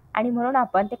नाही आणि म्हणून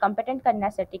आपण ते कॉम्पिटंट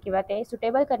करण्यासाठी किंवा ते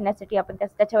सुटेबल करण्यासाठी आपण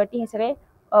त्याच्यावरती हे सगळे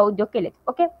उद्योग केलेत.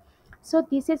 Okay, so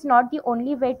this is not the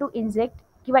only way to inject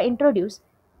किंवा introduce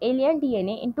alien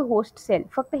DNA into host sale.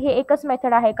 फक्त हे एकच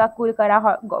मेथड आहे का कूल करा,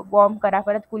 वॉर्म करा,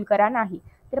 परत कूल करा, नाही,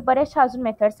 तर बरेचशा अजून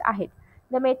मेथड्स आहेत.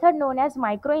 The method non as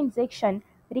micro injection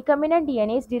recombinant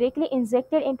DNA is directly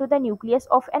injected into the nucleus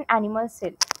of an animal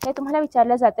cell. हे तुम्हाला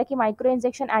विचारलं जातं की मायक्रो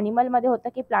इंजेक्शन ॲनिमलमध्ये होतं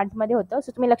की प्लांटमध्ये होतं.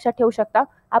 सो तुम्ही लक्षात ठेवू शकता,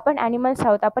 आपण ॲनिमल्स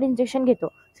आहोत, आपण इंजेक्शन घेतो,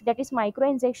 so that is micro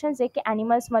injection जे की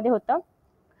ॲनिमल्समध्ये होतं.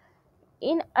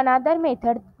 In another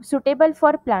method suitable for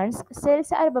plants,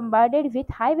 cells are bombarded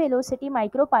with high velocity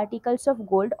microparticles of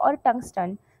gold or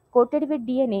tungsten coated with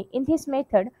DNA. In this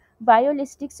method,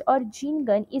 biolistics or gene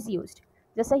gun is used.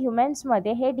 जसं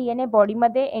ह्युमन्समध्ये हे DNA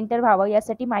बॉडीमध्ये enter व्हावं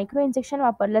यासाठी micro injection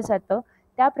वापरलं जातं,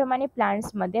 त्याप्रमाणे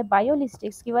प्लांट्समध्ये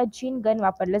बायोलिस्टिक्स किंवा gene gun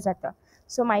वापरलं जातं.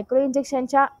 सो मायक्रो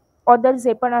इंजेक्शनच्या ऑदर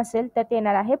जे पण असेल तर ते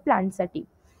येणार आहे प्लांटसाठी.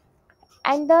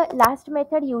 And the last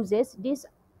method uses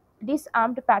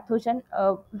disarmed pathogen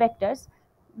vectors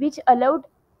which allowed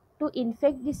to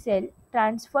infect the cell,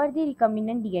 transfer the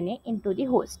recombinant DNA into the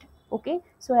host. Okay,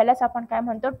 so ह्यालाच आपण काय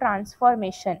म्हणतो,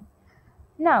 transformation.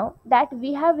 Now that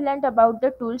we have learned about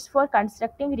the tools for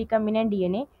constructing recombinant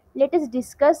DNA, let us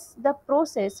discuss the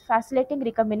process facilitating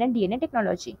recombinant DNA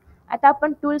technology. आता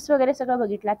आपण tools वगैरे सगळं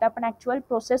बघितलं, आता आपण ॲक्च्युअल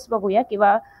प्रोसेस बघूया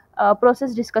किंवा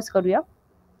प्रोसेस डिस्कस करूया.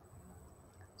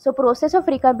 So process of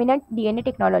recombinant DNA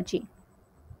technology.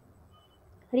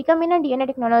 Recombinant DNA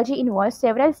technology involves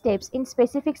several steps in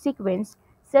specific sequence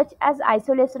such as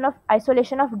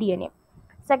isolation of DNA.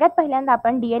 सगळ्यात पहिल्यांदा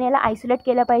आपण डीएनएला आयसोलेट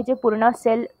केलं पाहिजे पूर्ण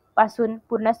सेलपासून.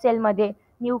 पूर्ण सेलमध्ये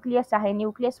न्यूक्लियस आहे,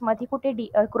 न्यूक्लियसमध्ये कुठे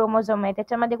क्रोमोझोम आहे,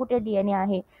 त्याच्यामध्ये कुठे डीएनए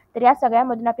आहे, तर या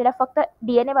सगळ्यामधून आपल्याला फक्त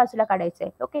डीएनए बाजूला काढायचं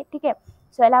आहे. ओके, ठीक आहे,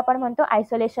 सो याला आपण म्हणतो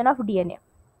आयसोलेशन ऑफ डीएनए.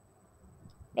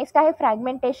 नेक्स्ट आहे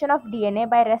fragmentation of DNA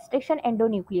by restriction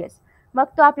endonuclease. मग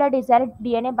तो आपला डिझायर्ड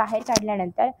डीएनए बाहेर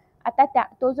काढल्यानंतर आता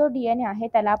तो जो डीएनए आहे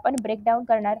त्याला आपण ब्रेकडाऊन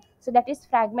करणार, so that is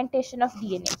fragmentation of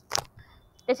DNA.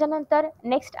 त्याच्यानंतर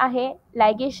नेक्स्ट आहे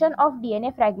लायगेशन of DNA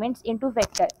fragments into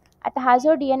vector. आता हा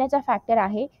जो डीएनएचा फॅक्टर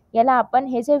आहे याला आपण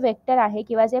हे जे वेक्टर आहे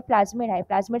किंवा जे प्लाझमिड आहे,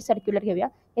 प्लाझमिड सर्क्युलर घेऊया,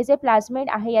 हे जे प्लाझमिड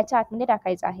आहे याच्या आतमध्ये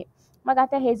टाकायचं आहे. मग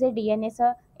आता हे जे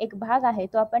डीएनएचा एक भाग आहे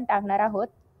तो आपण टाकणार आहोत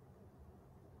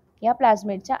या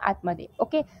प्लाझमिडच्या आतमध्ये.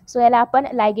 ओके, सो याला आपण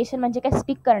लायगेशन म्हणजे काय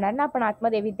स्टिक करणार ना आपण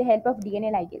आतमध्ये with the help of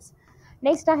DNA लायगेस.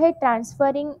 Next आहे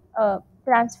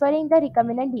transferring the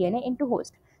recombinant DNA into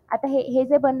host. आता हे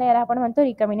जे बनणं याला आपण म्हणतो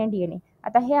रिकॉम्बिनंट डीएनए.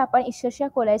 आता हे आपण इशर्शिया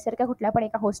कोलायसारख्या कुठल्या पण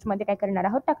एका होस्टमध्ये काय करणार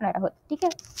आहोत, टाकणार आहोत. ठीक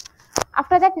आहे.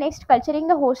 After that next culturing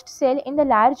the host sale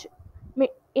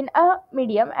in a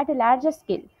medium at a large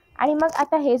scale. आणि मग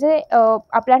आता हे जे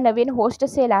आपला नवीन होस्ट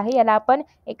सेल आहे याला आपण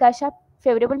एका अशा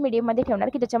फेवरेबल मीडियममध्ये ठेवणार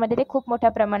की त्याच्यामध्ये ते खूप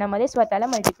मोठ्या प्रमाणामध्ये स्वतःला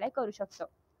मल्टिप्लाय करू शकतो.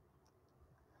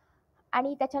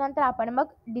 आणि त्याच्यानंतर आपण मग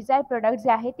डिझायर प्रोडक्ट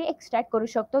जे आहे ते एक्स्ट्रॅक्ट करू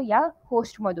शकतो या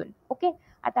होस्टमधून. ओके,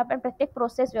 आता आपण प्रत्येक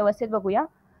प्रोसेस व्यवस्थित बघूया.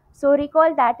 So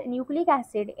recall that nucleic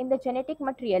acid in the genetic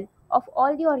material of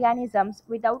all the organisms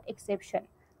without exception.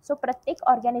 So प्रत्येक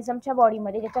ऑर्गॅनिझमच्या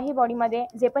बॉडीमध्ये, ज्याच्याही बॉडीमध्ये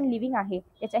जे पण लिव्हिंग आहे,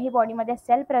 त्याच्याही बॉडीमध्ये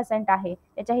सेल प्रेझेंट आहे,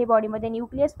 त्याच्याही बॉडीमध्ये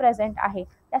न्यूक्लियस प्रेझेंट आहे,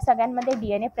 त्या सगळ्यांमध्ये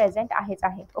डीएनए प्रेझेंट आहेच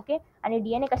आहे. ओके, आणि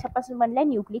डीएनए कशापासून बनलं आहे,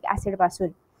 nucleic ॲसिडपासून.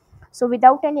 So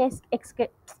without any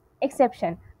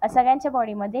exception सगळ्यांच्या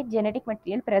बॉडीमध्ये जेनेटिक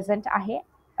मटेरियल प्रेझेंट आहे,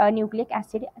 न्यूक्लिक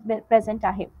ॲसिड प्रेझेंट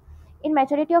आहे. In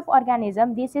majority of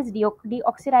organism this is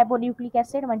डिऑक्सिरायबोन्यूक्लिक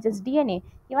acid म्हणजेच डीएनए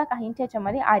किंवा काहींच्या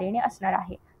याच्यामध्ये आरएनए असणार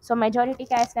आहे. सो मेजॉरिटी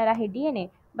काय असणार आहे, DNA,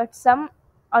 but some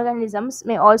organisms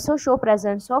may also show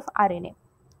presence of RNA.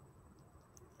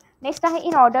 Next आहे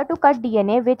in order to cut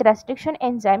DNA with restriction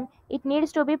enzyme it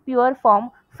needs to be pure form,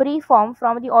 free form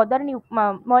from the other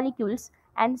molecules.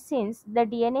 And since the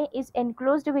DNA is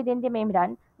enclosed within the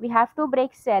membrane, we have to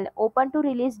break cell open to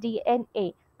release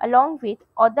DNA along with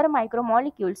other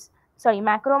micromolecules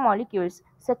macromolecules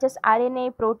such as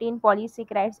RNA, protein,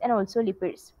 polysaccharides and also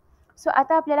lipids. So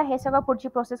आता आपल्याला हे सगळं पुढची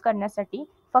process करण्यासाठी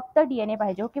फक्त DNA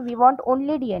पाहिजे. Okay, we want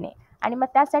only DNA. आणि मग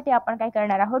त्यासाठी आपण काय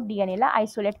करणार आहोत, DNAला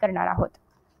आयसोलेट करणार आहोत.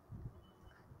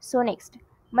 सो नेक्स्ट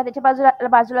मग त्याच्या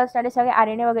बाजूला असणारे सगळे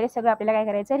RNA वगैरे सगळं आपल्याला काय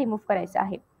करायचं आहे, रिमूव्ह करायचं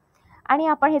आहे. आणि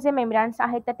आपण हे जे मेम्ब्रान्स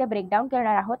आहेत तर ते ब्रेकडाऊन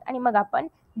करणार आहोत आणि मग आपण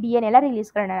DNAला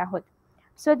रिलीज करणार आहोत.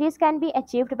 So this can be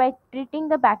achieved by treating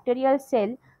the bacterial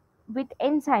sale with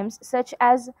enzymes such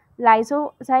as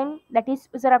लायझोझाईम. That is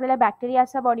जर आपल्याला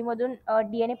बॅक्टेरियाचा बॉडीमधून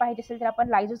DNA पाहिजे असेल तर आपण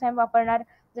लायझोझाईम वापरणार.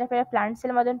 जर आपल्याला प्लांट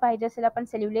सेलमधून पाहिजे असेल आपण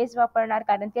सेल्युलेज वापरणार,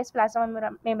 कारण तेच प्लाझ्मा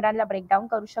मेम्ब्रानला ब्रेकडाऊन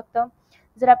करू शकतं.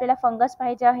 जर आपल्याला फंगस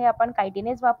पाहिजे आहे आपण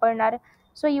कायटिनेज वापरणार.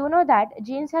 So you know that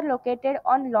genes are located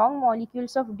on long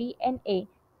molecules of DNA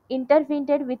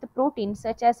इंटरविंटेड with protein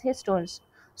such as histones.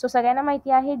 So सगळ्यांना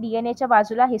माहिती आहे DNAच्या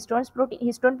बाजूला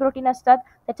हिस्टोन प्रोटीन असतात,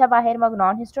 त्याच्या बाहेर मग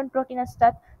नॉन हिस्टोन प्रोटीन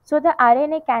असतात. So the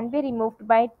RNA can be removed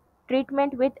by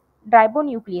treatment with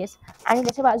रायबोन्यूक्लियस. आणि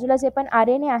त्याच्या बाजूला जे पण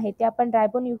RNA आहे ते आपण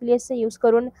रायबोन्यूक्लियसचा यूज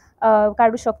करून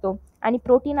काढू शकतो आणि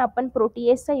प्रोटीन आपण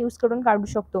प्रोटीएसचा यूज करून काढू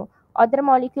शकतो. Other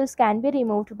molecules can be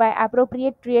removed by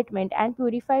appropriate treatment and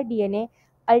purified DNA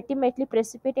ultimately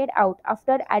precipitated out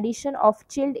after addition of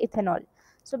chilled ethanol.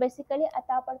 So basically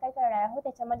आता आपण काय करणार आहोत,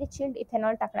 त्याच्यामध्ये चिल्ड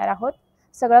इथेनॉल टाकणार आहोत.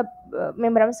 सगळं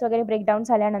मेम्ब्रान्स वगैरे ब्रेकडाऊन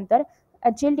झाल्यानंतर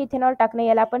चिल्ड इथेनॉल टाकणं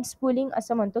याला आपण स्पूलिंग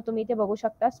असं म्हणतो. तुम्ही इथे बघू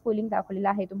शकता स्पूलिंग दाखवलेलं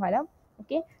आहे तुम्हाला.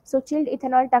 ओके, सो चिल्ड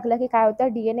इथेनॉल टाकलं की काय होतं,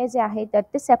 DNA जे आहे तर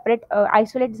ते सेपरेट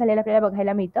आयसोलेट झालेलं आपल्याला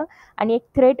बघायला मिळतं. आणि एक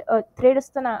थ्रेड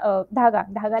असतं ना,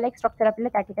 धागाला एक स्ट्रक्चर आपल्याला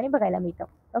त्या ठिकाणी बघायला मिळतं.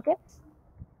 Okay,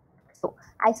 so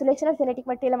isolation of genetic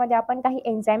मटेरियलमध्ये आपण काही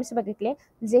एन्झाईम्स बघितले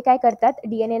जे काय करतात,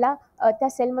 DNAला त्या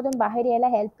सेलमधून बाहेर यायला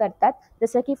हेल्प करतात.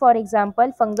 जसं की फॉर एक्झाम्पल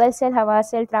फंगल सेल हवा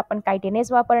असेल तर आपण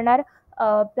कायटिनेज वापरणार.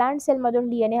 प्लांट सेलमधून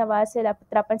DNA हवा असेल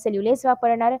तर आपण सेल्युलेज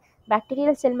वापरणार.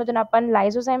 बॅक्टेरियल सेलमधून आपण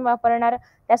लायझोझाईम वापरणार.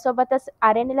 त्यासोबतच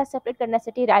RNAला सेपरेट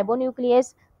करण्यासाठी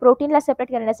रायबोन्यूक्लियस, प्रोटीनला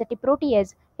सेपरेट करण्यासाठी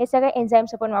प्रोटीएज, हे सगळे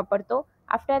एन्झाईम्स आपण वापरतो.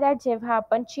 आफ्टर दॅट जेव्हा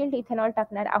आपण चिल्ड इथेनॉल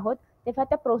टाकणार आहोत तेव्हा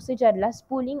त्या प्रोसिजरला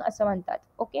स्पूलिंग असं म्हणतात.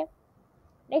 ओके,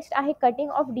 नेक्स्ट आहे cutting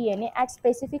of DNA at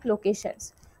specific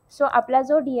locations. So आपला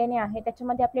जो DNA आहे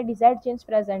त्याच्यामध्ये आपले डिझायर्ड जीन्स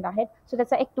प्रेझेंट आहेत. सो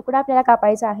त्याचा एक तुकडा आपल्याला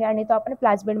कापायचा आहे आणि तो आपण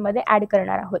प्लाझमिडमध्ये ॲड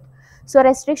करणार आहोत. So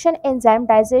restriction enzyme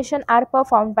digestion R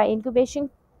performed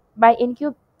by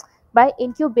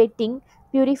इन्क्युबेटिंग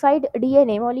purified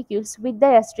DNA molecules with the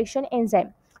restriction enzyme.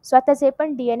 So आता जे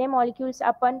पण DNA मॉलिक्युल्स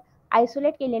आपण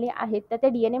आयसोलेट केलेले आहेत तर ते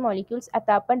DNA मॉलिक्युल्स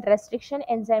आता आपण रेस्ट्रिक्शन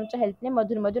एन्झाईमच्या हेल्पने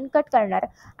मधून कट करणार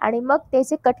आणि मग ते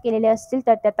जे कट केलेले असतील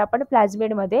तर त्यात आपण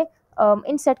प्लाझमिडमध्ये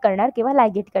इन्सर्ट करणार किंवा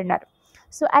लायगेट करणार.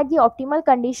 So at the optimal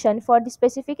condition for the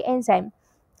specific enzyme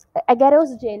ॲगॅरोस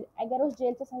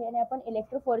जेलच्या सहाय्याने आपण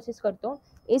इलेक्ट्रोफोरेसिस करतो.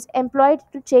 Is employed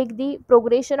to check the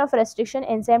progression of restriction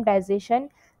enzyme digestion.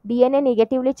 DNA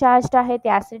negatively charged आहे, ते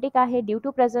ॲसिडिक आहे due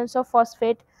to presence of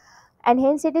phosphate and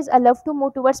hence it is allowed to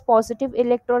move towards positive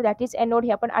electrode, that is anode.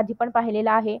 हे आपण आधी पण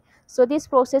पाहिलेलं आहे. So this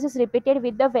process is repeated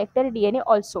with the vector DNA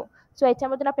also. So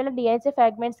याच्यामधून आपल्याला DNAचे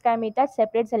फ्रॅगमेंट्स काय मिळतात,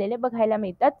 सेपरेट झालेले बघायला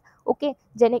मिळतात. ओके,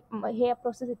 ज्याने हे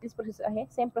प्रोसेस इथलीच प्रोसेस आहे,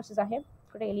 सेम प्रोसेस आहे.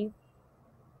 कुठे गेली,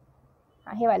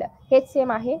 हे वाला हेच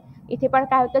सेम आहे. इथे पण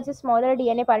काय होतं, जे स्मॉलर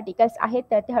DNA पार्टिकल्स आहेत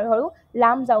तर ते हळूहळू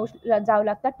लांब जाऊ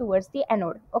लागतात टुवर्ड्स दी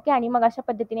एनोड. ओके, आणि मग अशा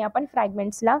पद्धतीने आपण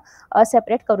फ्रॅगमेंट्सला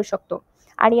सेपरेट करू शकतो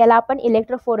आणि याला आपण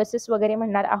इलेक्ट्रोफोरेसिस वगैरे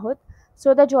म्हणणार आहोत.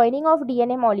 So the joining of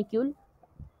DNA molecule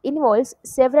involves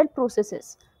several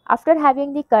processes. After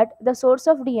having the cut, the source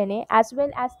of DNA as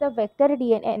well as the vector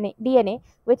DNA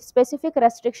with specific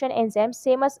restriction enzyme,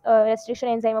 same as restriction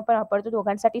enzyme आपण वापरतो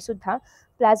दोघांसाठी सुद्धा,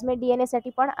 प्लाझ्मिड DNA साठी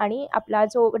पण आणि आपला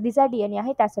जो desired DNA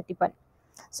आहे त्यासाठी पण.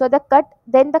 So the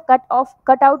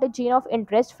cut out gene of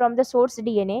interest from the source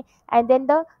DNA and then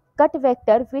the cut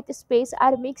vector with space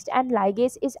are mixed and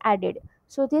ligase is added.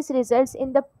 So this results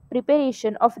in the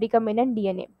preparation of recombinant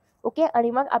DNA. Okay, आणि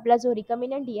मग आपला जो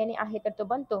रिकमिनंट DNA आहे तर तो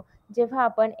बनतो जेव्हा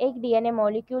आपण एक DNA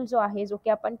मॉलिक्यूल जो आहे जो की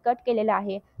आपण कट केलेला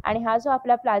आहे आणि हा जो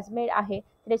आपला प्लाझमिड आहे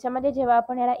त्याच्यामध्ये जेव्हा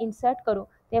आपण ह्याला इन्सर्ट करू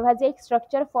तेव्हा जे एक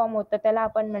स्ट्रक्चर फॉर्म होतं त्याला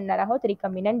आपण म्हणणार आहोत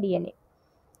रिकमिनंट DNA.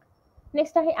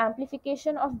 नेक्स्ट आहे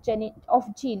ॲम्प्लिफिकेशन of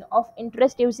gene of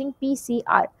interest using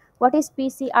PCR. What is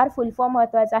PCR? Full form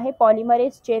महत्त्वाचा आहे,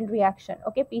 polymerase chain reaction.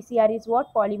 Okay, PCR is what?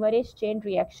 Polymerase chain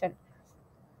reaction.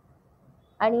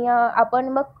 आणि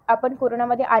आपण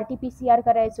कोरोनामध्ये RT-PCR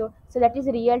करायचो. So that is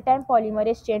real time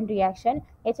polymerase chain reaction.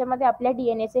 याच्यामध्ये आपल्या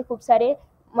DNAचे खूप सारे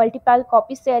मल्टिपल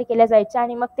कॉपीज तयार केल्या जायच्या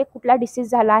आणि मग ते कुठला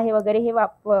डिसीज झाला आहे वगैरे हे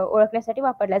ओळखण्यासाठी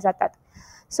वापरल्या जातात.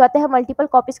 सो आता ह्या मल्टिपल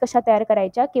कॉपीज कशा तयार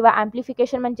करायच्या किंवा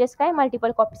ॲम्प्लिफिकेशन म्हणजेच काय,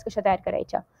 मल्टिपल कॉपीज कशा तयार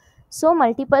करायच्या. So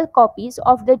multiple copies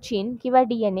of the gene किंवा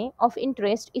DNA of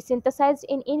interest is synthesized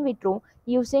in vitro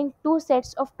using two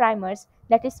sets of primers,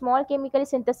 that is small chemically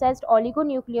synthesized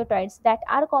oligonucleotides that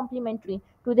are complementary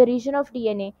to the region of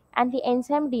DNA and the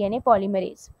enzyme DNA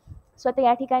polymerase. So आता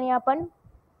या ठिकाणी आपण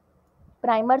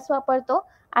प्रायमर्स वापरतो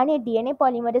आणि DNA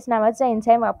polymerase नावाचा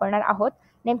enzyme वापरणार आहोत.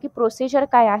 नेमकी प्रोसिजर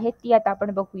काय आहे ती आता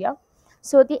आपण बघूया.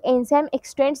 So the enzyme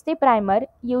extends the primer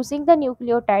using the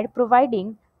nucleotide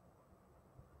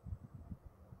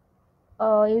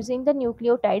using the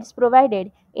nucleotides provided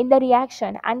in the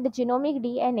reaction and the genomic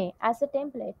DNA as a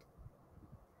template.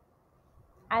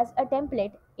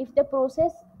 If the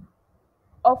process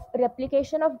of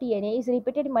replication of DNA is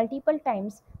repeated multiple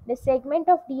times, the segment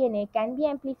of DNA can be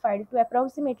amplified to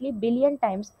approximately billion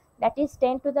times, that is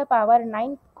 10 to the power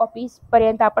 9 copies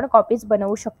पर्यंत आपण copies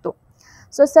बनवू शकतो.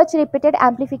 So such repeated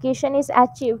amplification is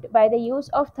achieved by the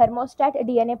use of thermostat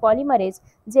DNA polymerase,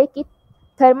 जे की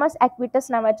thermos ॲक्विटस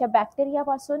नावाच्या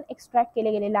बॅक्टेरियापासून extract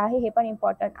केले गेलेलं आहे. हे पण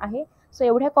इम्पॉर्टंट आहे. सो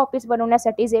एवढ्या कॉपीज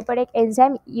बनवण्यासाठी जे पण एक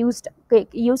एन्झाईम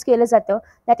यूज केलं जातं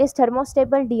that is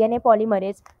thermostable DNA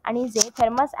polymerase, आणि जे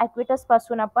थर्मस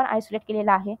ॲक्विटसपासून आपण आयसोलेट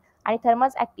केलेलं आहे. आणि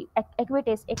थर्मस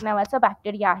ॲक्विटेस एक नावाचा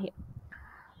बॅक्टेरिया आहे.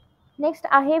 नेक्स्ट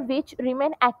आहे which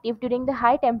remain active during the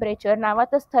high temperature.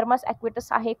 नावातच थर्मस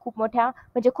ॲक्विटस आहे. खूप मोठ्या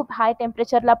म्हणजे खूप हाय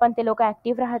टेम्परेचरला पण ते लोक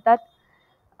ॲक्टिव्ह राहतात.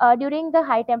 During the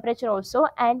high temperature also,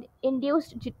 and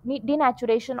induced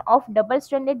denaturation of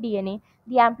double-stranded DNA,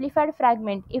 the amplified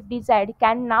fragment, if desired,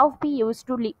 can now be used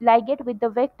to ligate with the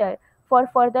vector for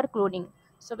further cloning.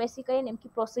 So basically नेमकी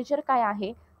procedure काय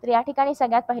आहे तर या ठिकाणी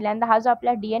सगळ्यात पहिल्यांदा हा जो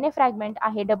आपला DNA फ्रॅगमेंट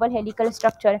आहे डबल हेलिकल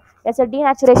स्ट्रक्चर, याचं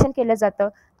डिनॅचुरेशन केलं जातं.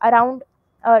 अराउंड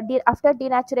आफ्टर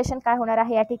डिनॅचुरेशन काय होणार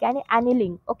आहे या ठिकाणी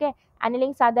ॲनिलिंग. ओके,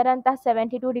 ॲनिलिंग साधारणतः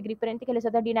 72 डिग्रीपर्यंत केलं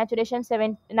जातं. डिनॅचुरेशन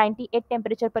 98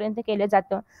 टेम्परेचरपर्यंत केलं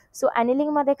जातं. सो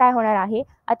ॲनिलिंगमध्ये काय होणार आहे,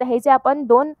 आता हे जे आपण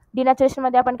दोन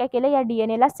डिनॅचुरेशनमध्ये आपण काय केलं, या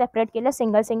DNAला सेपरेट केलं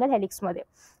सिंगल हेलिक्समध्ये.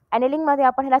 ॲनिलिंगमध्ये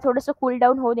आपण ह्याला थोडंसं कूल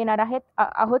डाऊन होऊ देणार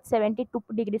आहोत 72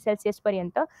 डिग्री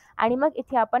सेल्सिअसपर्यंत, आणि मग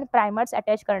इथे आपण प्रायमर्स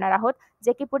अटॅच करणार आहोत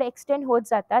जे की पुढे एक्सटेंड होत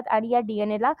जातात आणि या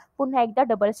DNAला पुन्हा एकदा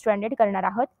डबल स्ट्रँडेड करणार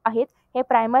आहेत. हे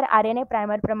प्रायमर RNA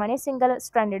प्रायमरप्रमाणे सिंगल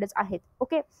स्ट्रँडेडच आहेत.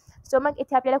 ओके, सो मग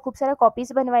इथे आपल्याला खूप साऱ्या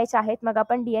कॉपीज बनवायच्या आहेत. मग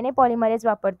आपण DNA पॉलिमरेज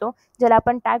वापरतो, ज्याला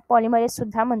आपण टॅग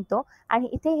पॉलिमरेजसुद्धा म्हणतो. आणि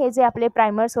इथे हे जे आपले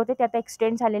प्रायमर्स होते ते आता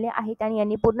एक्सटेंड झालेले आहेत आणि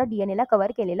यांनी पूर्ण DNAला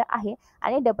कव्हर केलेलं आहे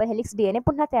आणि डबल हेलिक्स DNA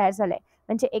पुन्हा तयार झालं आहे.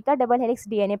 म्हणजे एका डबल हेलिक्स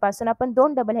DNA पासून आपण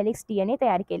 2 डबल हेलिक्स DNA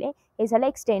तयार केले. हे झालं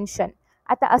एक्सटेन्शन.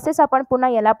 आता असेच आपण पुन्हा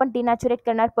याला पण डिनॅचुरेट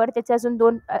करणार, पर त्याचे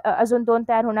अजून दोन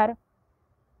तयार होणार.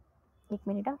 एक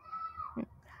मिनिट,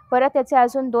 परत त्याचे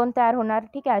अजून 2 तयार होणार.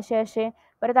 ठीक आहे, असे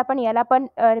परत आपण याला पण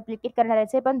रिप्लिकेट करणार,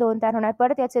 याचे पण 2 तयार होणार,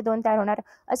 परत याचे 2 तयार होणार.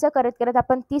 असं करत करत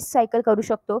आपण 30 सायकल करू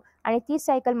शकतो आणि 30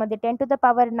 सायकलमध्ये 10 to the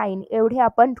power 9 एवढे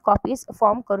आपण कॉपीज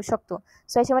फॉर्म करू शकतो.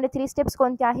 सो याच्यामध्ये 3 स्टेप्स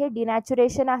कोणते आहे,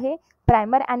 डिनॅचुरेशन आहे,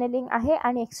 प्रायमर ॲनिलिंग आहे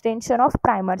आणि एक्सटेन्शन ऑफ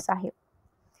प्रायमर्स आहे.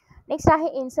 नेक्स्ट आहे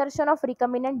insertion of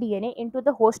रिकमिनंट DNA into the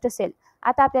host sale.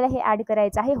 आता आपल्याला हे ॲड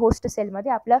करायचं आहे होस्ट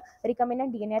सेलमध्ये. आपलं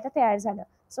रिकमिनंट DNA आता तयार झालं.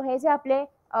 सो हे जे आपले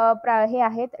हे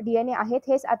आहेत DNA आहेत,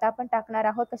 हेच आता आपण टाकणार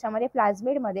आहोत कशामध्ये,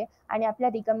 प्लाझमिडमध्ये, आणि आपल्या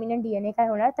रिकमिनंट DNA काय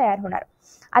होणार, तयार होणार.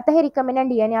 आता हे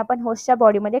रिकमिनंट DNA आपण होस्टच्या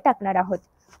बॉडीमध्ये टाकणार आहोत.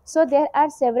 So there are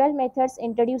several methods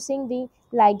introducing the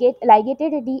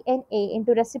ligated DNA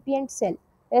into recipient cell.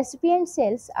 Recipient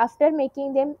cells, after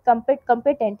making them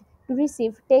competent to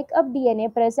receive, take up DNA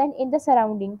present in the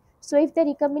surrounding. So if the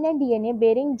recombinant DNA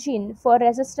bearing gene for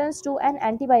resistance to an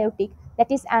antibiotic,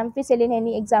 that is ampicillin,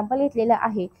 any example घेतलेला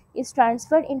आहे, is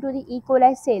transferred into the E.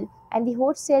 coli cell and the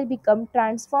host cell become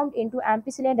transformed into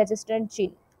ampicillin resistant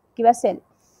gene किंवा cell.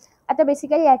 आता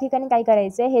basically या ठिकाणी काय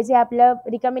करायचं आहे, हे जे आपलं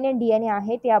रिकमिनंट DNA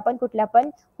आहे ते आपण कुठल्या पण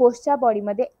होस्टच्या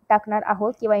बॉडीमध्ये टाकणार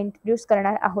आहोत किंवा इंट्रोड्यूस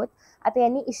करणार आहोत. आता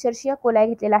यांनी इशर्शिया कोलाई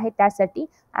घेतलेला आहे त्यासाठी.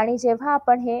 आणि जेव्हा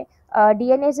आपण हे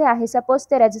DNA जे आहे, सपोज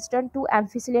ते रेजिस्टंट टू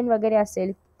ॲम्फिसिलिन वगैरे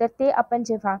असेल, तर ते आपण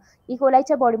जेव्हा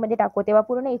इकोलायच्या बॉडीमध्ये टाकू तेव्हा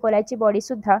पूर्ण इकोलायची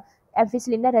बॉडीसुद्धा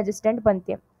ॲम्फिसिलिनला रेजिस्टंट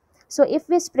बनते. So if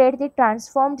we spread the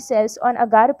transformed cells on a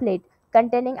गार plate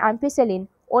containing ॲम्फिसिलिन,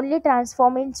 only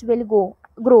ट्रान्सफॉर्मेंट्स will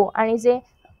grow. आणि जे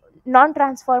नॉन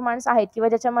ट्रान्सफॉर्मन्स आहेत किंवा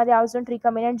ज्याच्यामध्ये अजून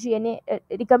रिकमिनंट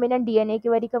DNA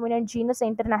किंवा रिकमिनंट जीनच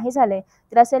एंटर नाही झालं आहे,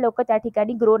 तर असे लोक त्या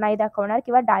ठिकाणी ग्रो नाही दाखवणार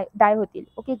किंवा डाय होतील.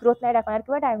 ओके, ग्रोथ नाही दाखवणार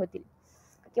किंवा डाय होतील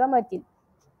किंवा मरतील.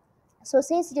 So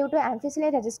since due to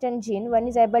ampicillin resistant gene, one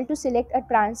is able to select a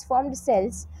transformed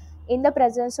cells in the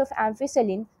presence of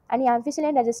ampicillin, and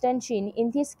ampicillin resistant gene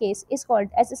in this case is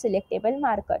called as a selectable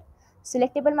marker.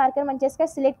 Selectable marker म्हणजेच काय,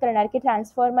 select करणार की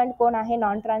ट्रान्सफॉर्मंट कोण आहे,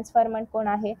 non ट्रान्सफॉर्मंट कोण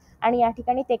आहे, आणि या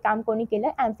ठिकाणी ते काम कोणी केलं,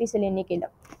 ॲम्फिसिलिनने केलं.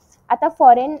 आता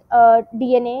फॉरेन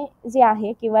DNA जे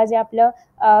आहे किंवा जे आपलं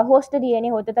होस्ट DNA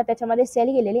होतं तर त्याच्यामध्ये सेल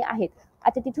गेलेले आहेत.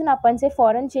 आता तिथून आपण जे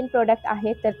फॉरेन जीन प्रोडक्ट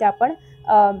आहेत तर ते आपण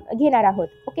घेणार आहोत.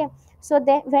 Okay, so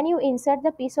then when you insert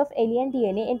the piece of alien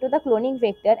DNA into the cloning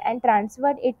vector and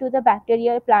transfer it to the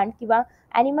bacterial, plant किंवा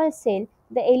animal cell,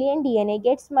 the alien DNA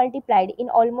gets multiplied in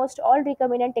almost all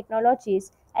recombinant technologies,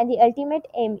 and the ultimate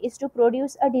aim is to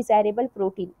produce a desirable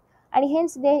protein. And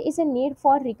hence there is a need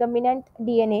for recombinant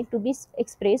DNA to be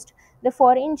expressed. The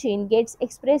foreign gene gets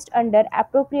expressed under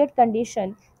appropriate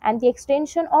condition, and the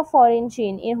extension of foreign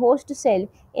gene in host cell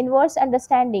involves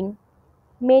understanding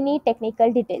many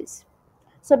technical details.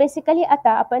 So basically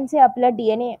आता आपण जे आपलं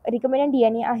DNA recommended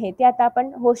DNA आहे ते आता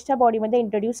आपण होस्टच्या बॉडीमध्ये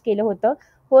introduce केलं होतं.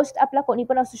 होस्ट आपला कोणी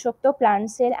पण असू शकतो, plant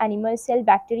sale, animal sale,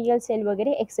 bacterial sale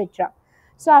वगैरे एक्सेट्रा.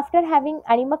 सो आफ्टर हॅव्हिंग,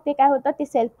 आणि मग ते काय होतं, ते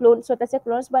सेल क्लोन स्वतःचे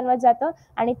क्लोन्स बनवत जातं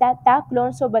आणि त्या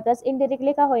क्लोनसोबतच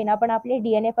इनडिरेक्टली का होईना पण आपले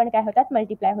DNA पण काय होतात,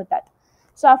 मल्टिप्लाय होतात.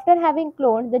 So after having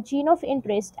cloned the gene of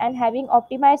interest and having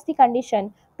optimized the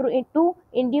condition to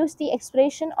induce the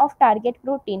expression of target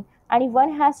protein, and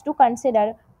one has to consider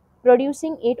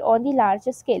producing it on the large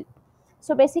scale.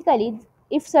 So basically,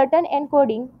 if certain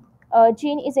encoding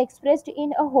gene is expressed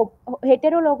in a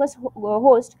heterologous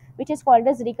host, which is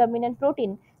called as recombinant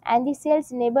protein, and the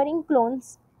cell's neighboring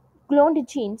cloned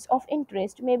genes of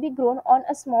interest may be grown on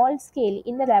a small scale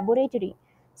in the laboratory.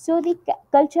 So the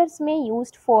cultures may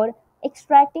used for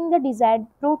extracting the desired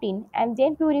protein and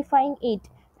then purifying it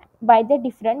by the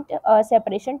different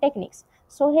separation techniques.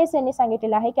 So हेच त्यांनी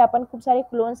सांगितलेलं आहे की आपण खूप सारे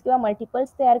clones किंवा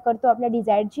multiples तयार करतो आपल्या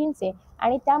डिझायर्ड जीनचे,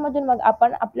 आणि त्यामधून मग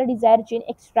आपण आपलं डिझायर्ड जीन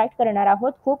एक्स्ट्रॅक्ट करणार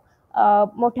आहोत खूप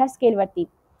मोठ्या स्केलवरती.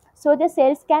 So the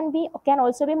cells can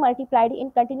also be multiplied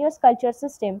in continuous culture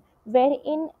system,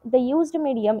 wherein the used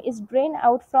medium is drained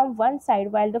out from one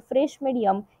side while the fresh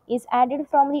medium is added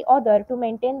from the other to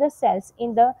maintain the cells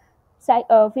in the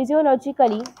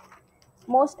physiologically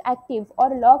most active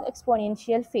or log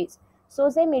exponential phase. So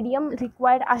जे medium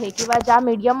required आहे किंवा ज्या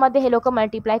मीडियममध्ये हे लोक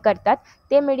multiply करतात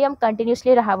ते medium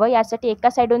continuously राहावं यासाठी एका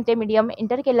साईडून ते मीडियम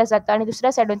एंटर केलं जातं आणि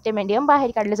दुसऱ्या साईडून ते मीडियम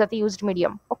बाहेर काढलं जातं यूज्ड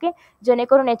मीडियम. ओके,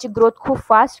 जेणेकरून याची ग्रोथ खूप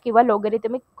फास्ट किंवा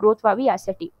लोगरिथमिक ग्रोथ व्हावी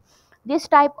यासाठी. दिस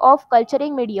टाईप ऑफ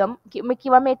कल्चरिंग मीडियम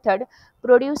किंवा method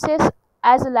produces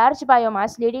as a large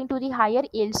biomass leading to the higher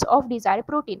yields of desired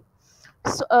protein.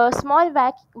 Small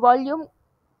volume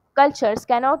cultures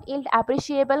cannot yield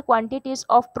appreciable quantities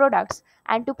of products,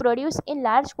 and to produce in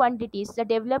large quantities the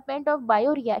development of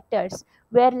bioreactors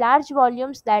where large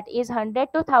volumes, that is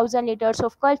 100 to 1000 liters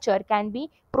of culture, can be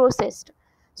processed,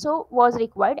 so was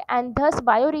required. And thus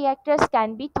bioreactors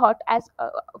can be thought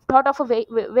of a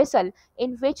vessel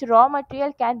in which raw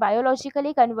material can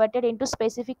biologically converted into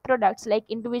specific products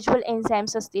like individual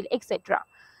enzymes astil etc.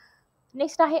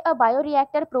 Next आहे, a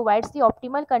bioreactor provides the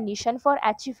optimal condition for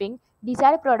achieving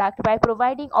desired product by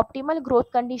providing optimal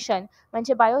growth condition.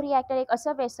 म्हणजे बायोरिॲक्टर एक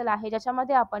असं vessel आहे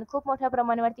ज्याच्यामध्ये आपण खूप मोठ्या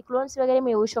प्रमाणावरती क्लोन्स वगैरे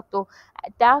मिळवू शकतो.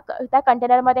 त्या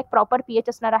कंटेनरमध्ये एक प्रॉपर pH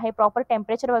असणार आहे, प्रॉपर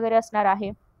टेम्परेचर वगैरे असणार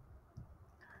आहे.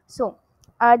 So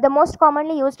the most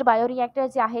commonly used बायोरिॲक्टर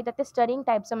जे आहे तर ते स्टरिंग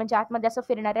टाईपचं, म्हणजे आतमध्ये असं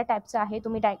फिरणाऱ्या टाईपचं आहे.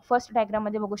 तुम्ही फर्स्ट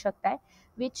डायग्राममध्ये बघू शकताय,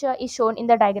 which is shown in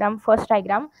the diagram, first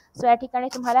diagram. So या ठिकाणी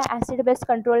तुम्हाला ॲसिड बेस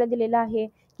कंट्रोल दिलेला आहे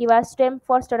किंवा स्टेम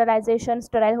फॉर स्टरलायझेशन,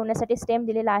 स्टराईल होण्यासाठी स्टेम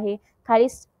दिलेला आहे.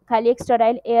 खाली एक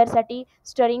स्टराईल एअरसाठी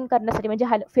स्टरिंग करण्यासाठी म्हणजे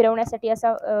फिरवण्यासाठी असा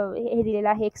हे दिलेलं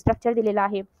आहे, एक स्ट्रक्चर दिलेला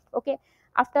आहे. ओके,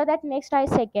 आफ्टर दॅट नेक्स्ट आहे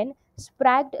सेकंड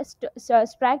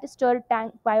स्प्रॅग्ड स्टर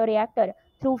tank बायोरिॲक्टर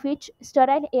through which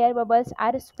sterile air bubbles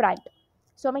R स्प्रॅग्ड.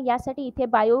 So मग यासाठी इथे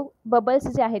बायो बबल्स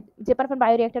जे आहेत, जे पण आपण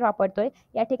बायोरिॲक्टर वापरतोय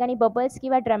या ठिकाणी बबल्स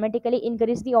किंवा ड्रॅमॅटिकली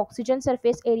इन्क्रीज दी ऑक्सिजन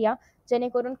सरफेस एरिया,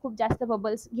 जेणेकरून खूप जास्त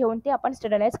बबल्स घेऊन ते आपण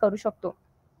स्टरलाइज करू शकतो.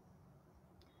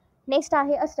 नेक्स्ट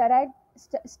आहे अ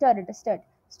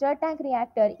stirred tank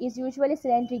reactor is usually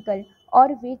cylindrical or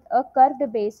with a curved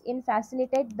base in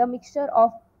facilitate the mixture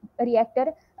of reactor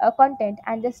content,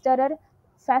 and the stirrer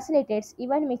facilitates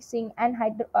even mixing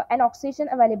and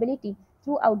oxygen availability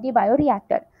throughout the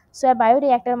bioreactor. So या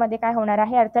बायोरिॲक्टरमध्ये काय होणार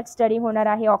आहे, अर्थात stirring होणार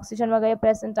आहे, oxygen वगैरे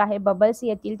present आहे, bubbles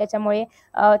येतील, त्याच्यामुळे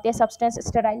ते सबस्टन्स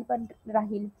स्टराईल पण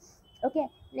राहील. ओके,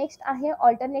 नेक्स्ट आहे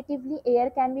ऑल्टरनेटिव्हली air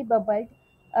can be bubbled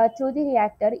through the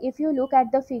reactor. If you look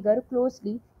at the figure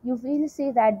closely, you will see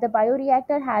that the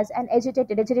bioreactor has an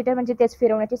agitator म्हणजे तेच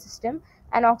फिरवण्याची system,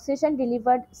 an oxygen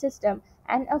delivered system,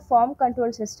 and a form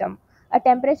control system, a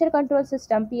temperature control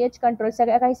system, pH control,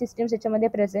 सगळ्या काही systems याच्यामध्ये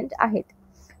present आहेत.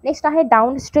 Next आहे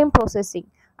downstream processing.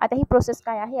 आता ही process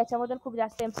काय आहे याच्यामधून खूप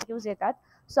जास्त MCQs येतात.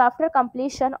 So after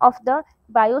completion of the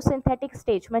biosynthetic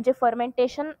stage म्हणजे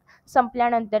फर्मेंटेशन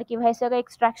संपल्यानंतर किंवा हे सगळं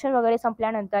एक्स्ट्रॅक्शन वगैरे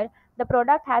संपल्यानंतर the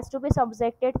product has to be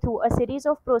subjected through a series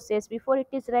of process before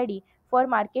it is ready for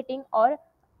marketing or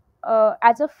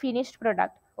as a finished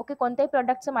product. Okay, कोणत्याही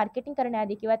प्रोडक्टचं marketing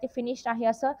करण्याआधी किंवा ते फिनिश्ड आहे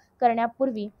असं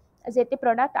करण्यापूर्वी जे ते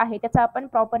प्रोडक्ट आहे त्याचं आपण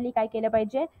प्रॉपरली काय केलं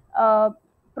पाहिजे,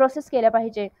 प्रोसेस केलं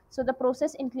पाहिजे. So the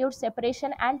process include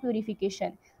separation and purification.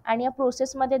 आणि या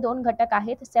प्रोसेसमध्ये 2 घटक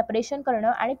आहेत, सेपरेशन करणं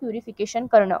आणि प्युरिफिकेशन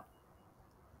करणं.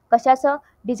 कशाचं?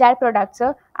 Desired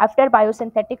प्रोडक्टचं after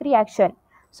biosynthetic reaction.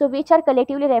 So which are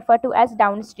collectively refer to as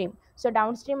downstream. So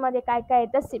डाऊनस्ट्रीममध्ये काय काय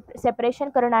येतं? सेपरेशन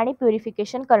करणं आणि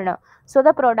प्युरिफिकेशन करणं. So the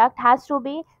product has to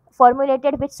be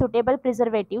formulated with suitable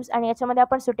preservatives, आणि याच्यामध्ये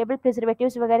आपण सुटेबल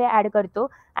प्रिझर्वेटिव्स वगैरे ॲड करतो.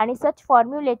 आणि सच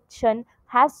formulation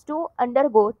has to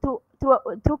undergo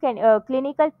through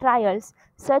clinical trials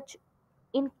such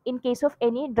in case of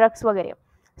any drugs वगैरे.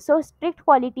 So strict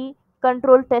quality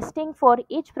control testing for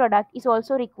each product is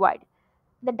also required.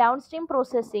 The downstream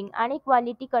processing आणि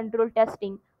quality control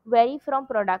testing vary from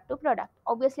product to product.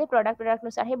 Obviously product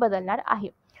नुसार हे बदलणार आहे.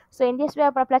 So in this way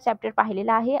आपण आपला chapter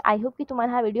पाहिलेला आहे. आय होप की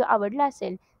तुम्हाला हा व्हिडिओ आवडला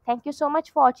असेल. Thank you so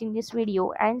much for watching this video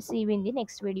and C you in the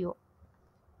next video.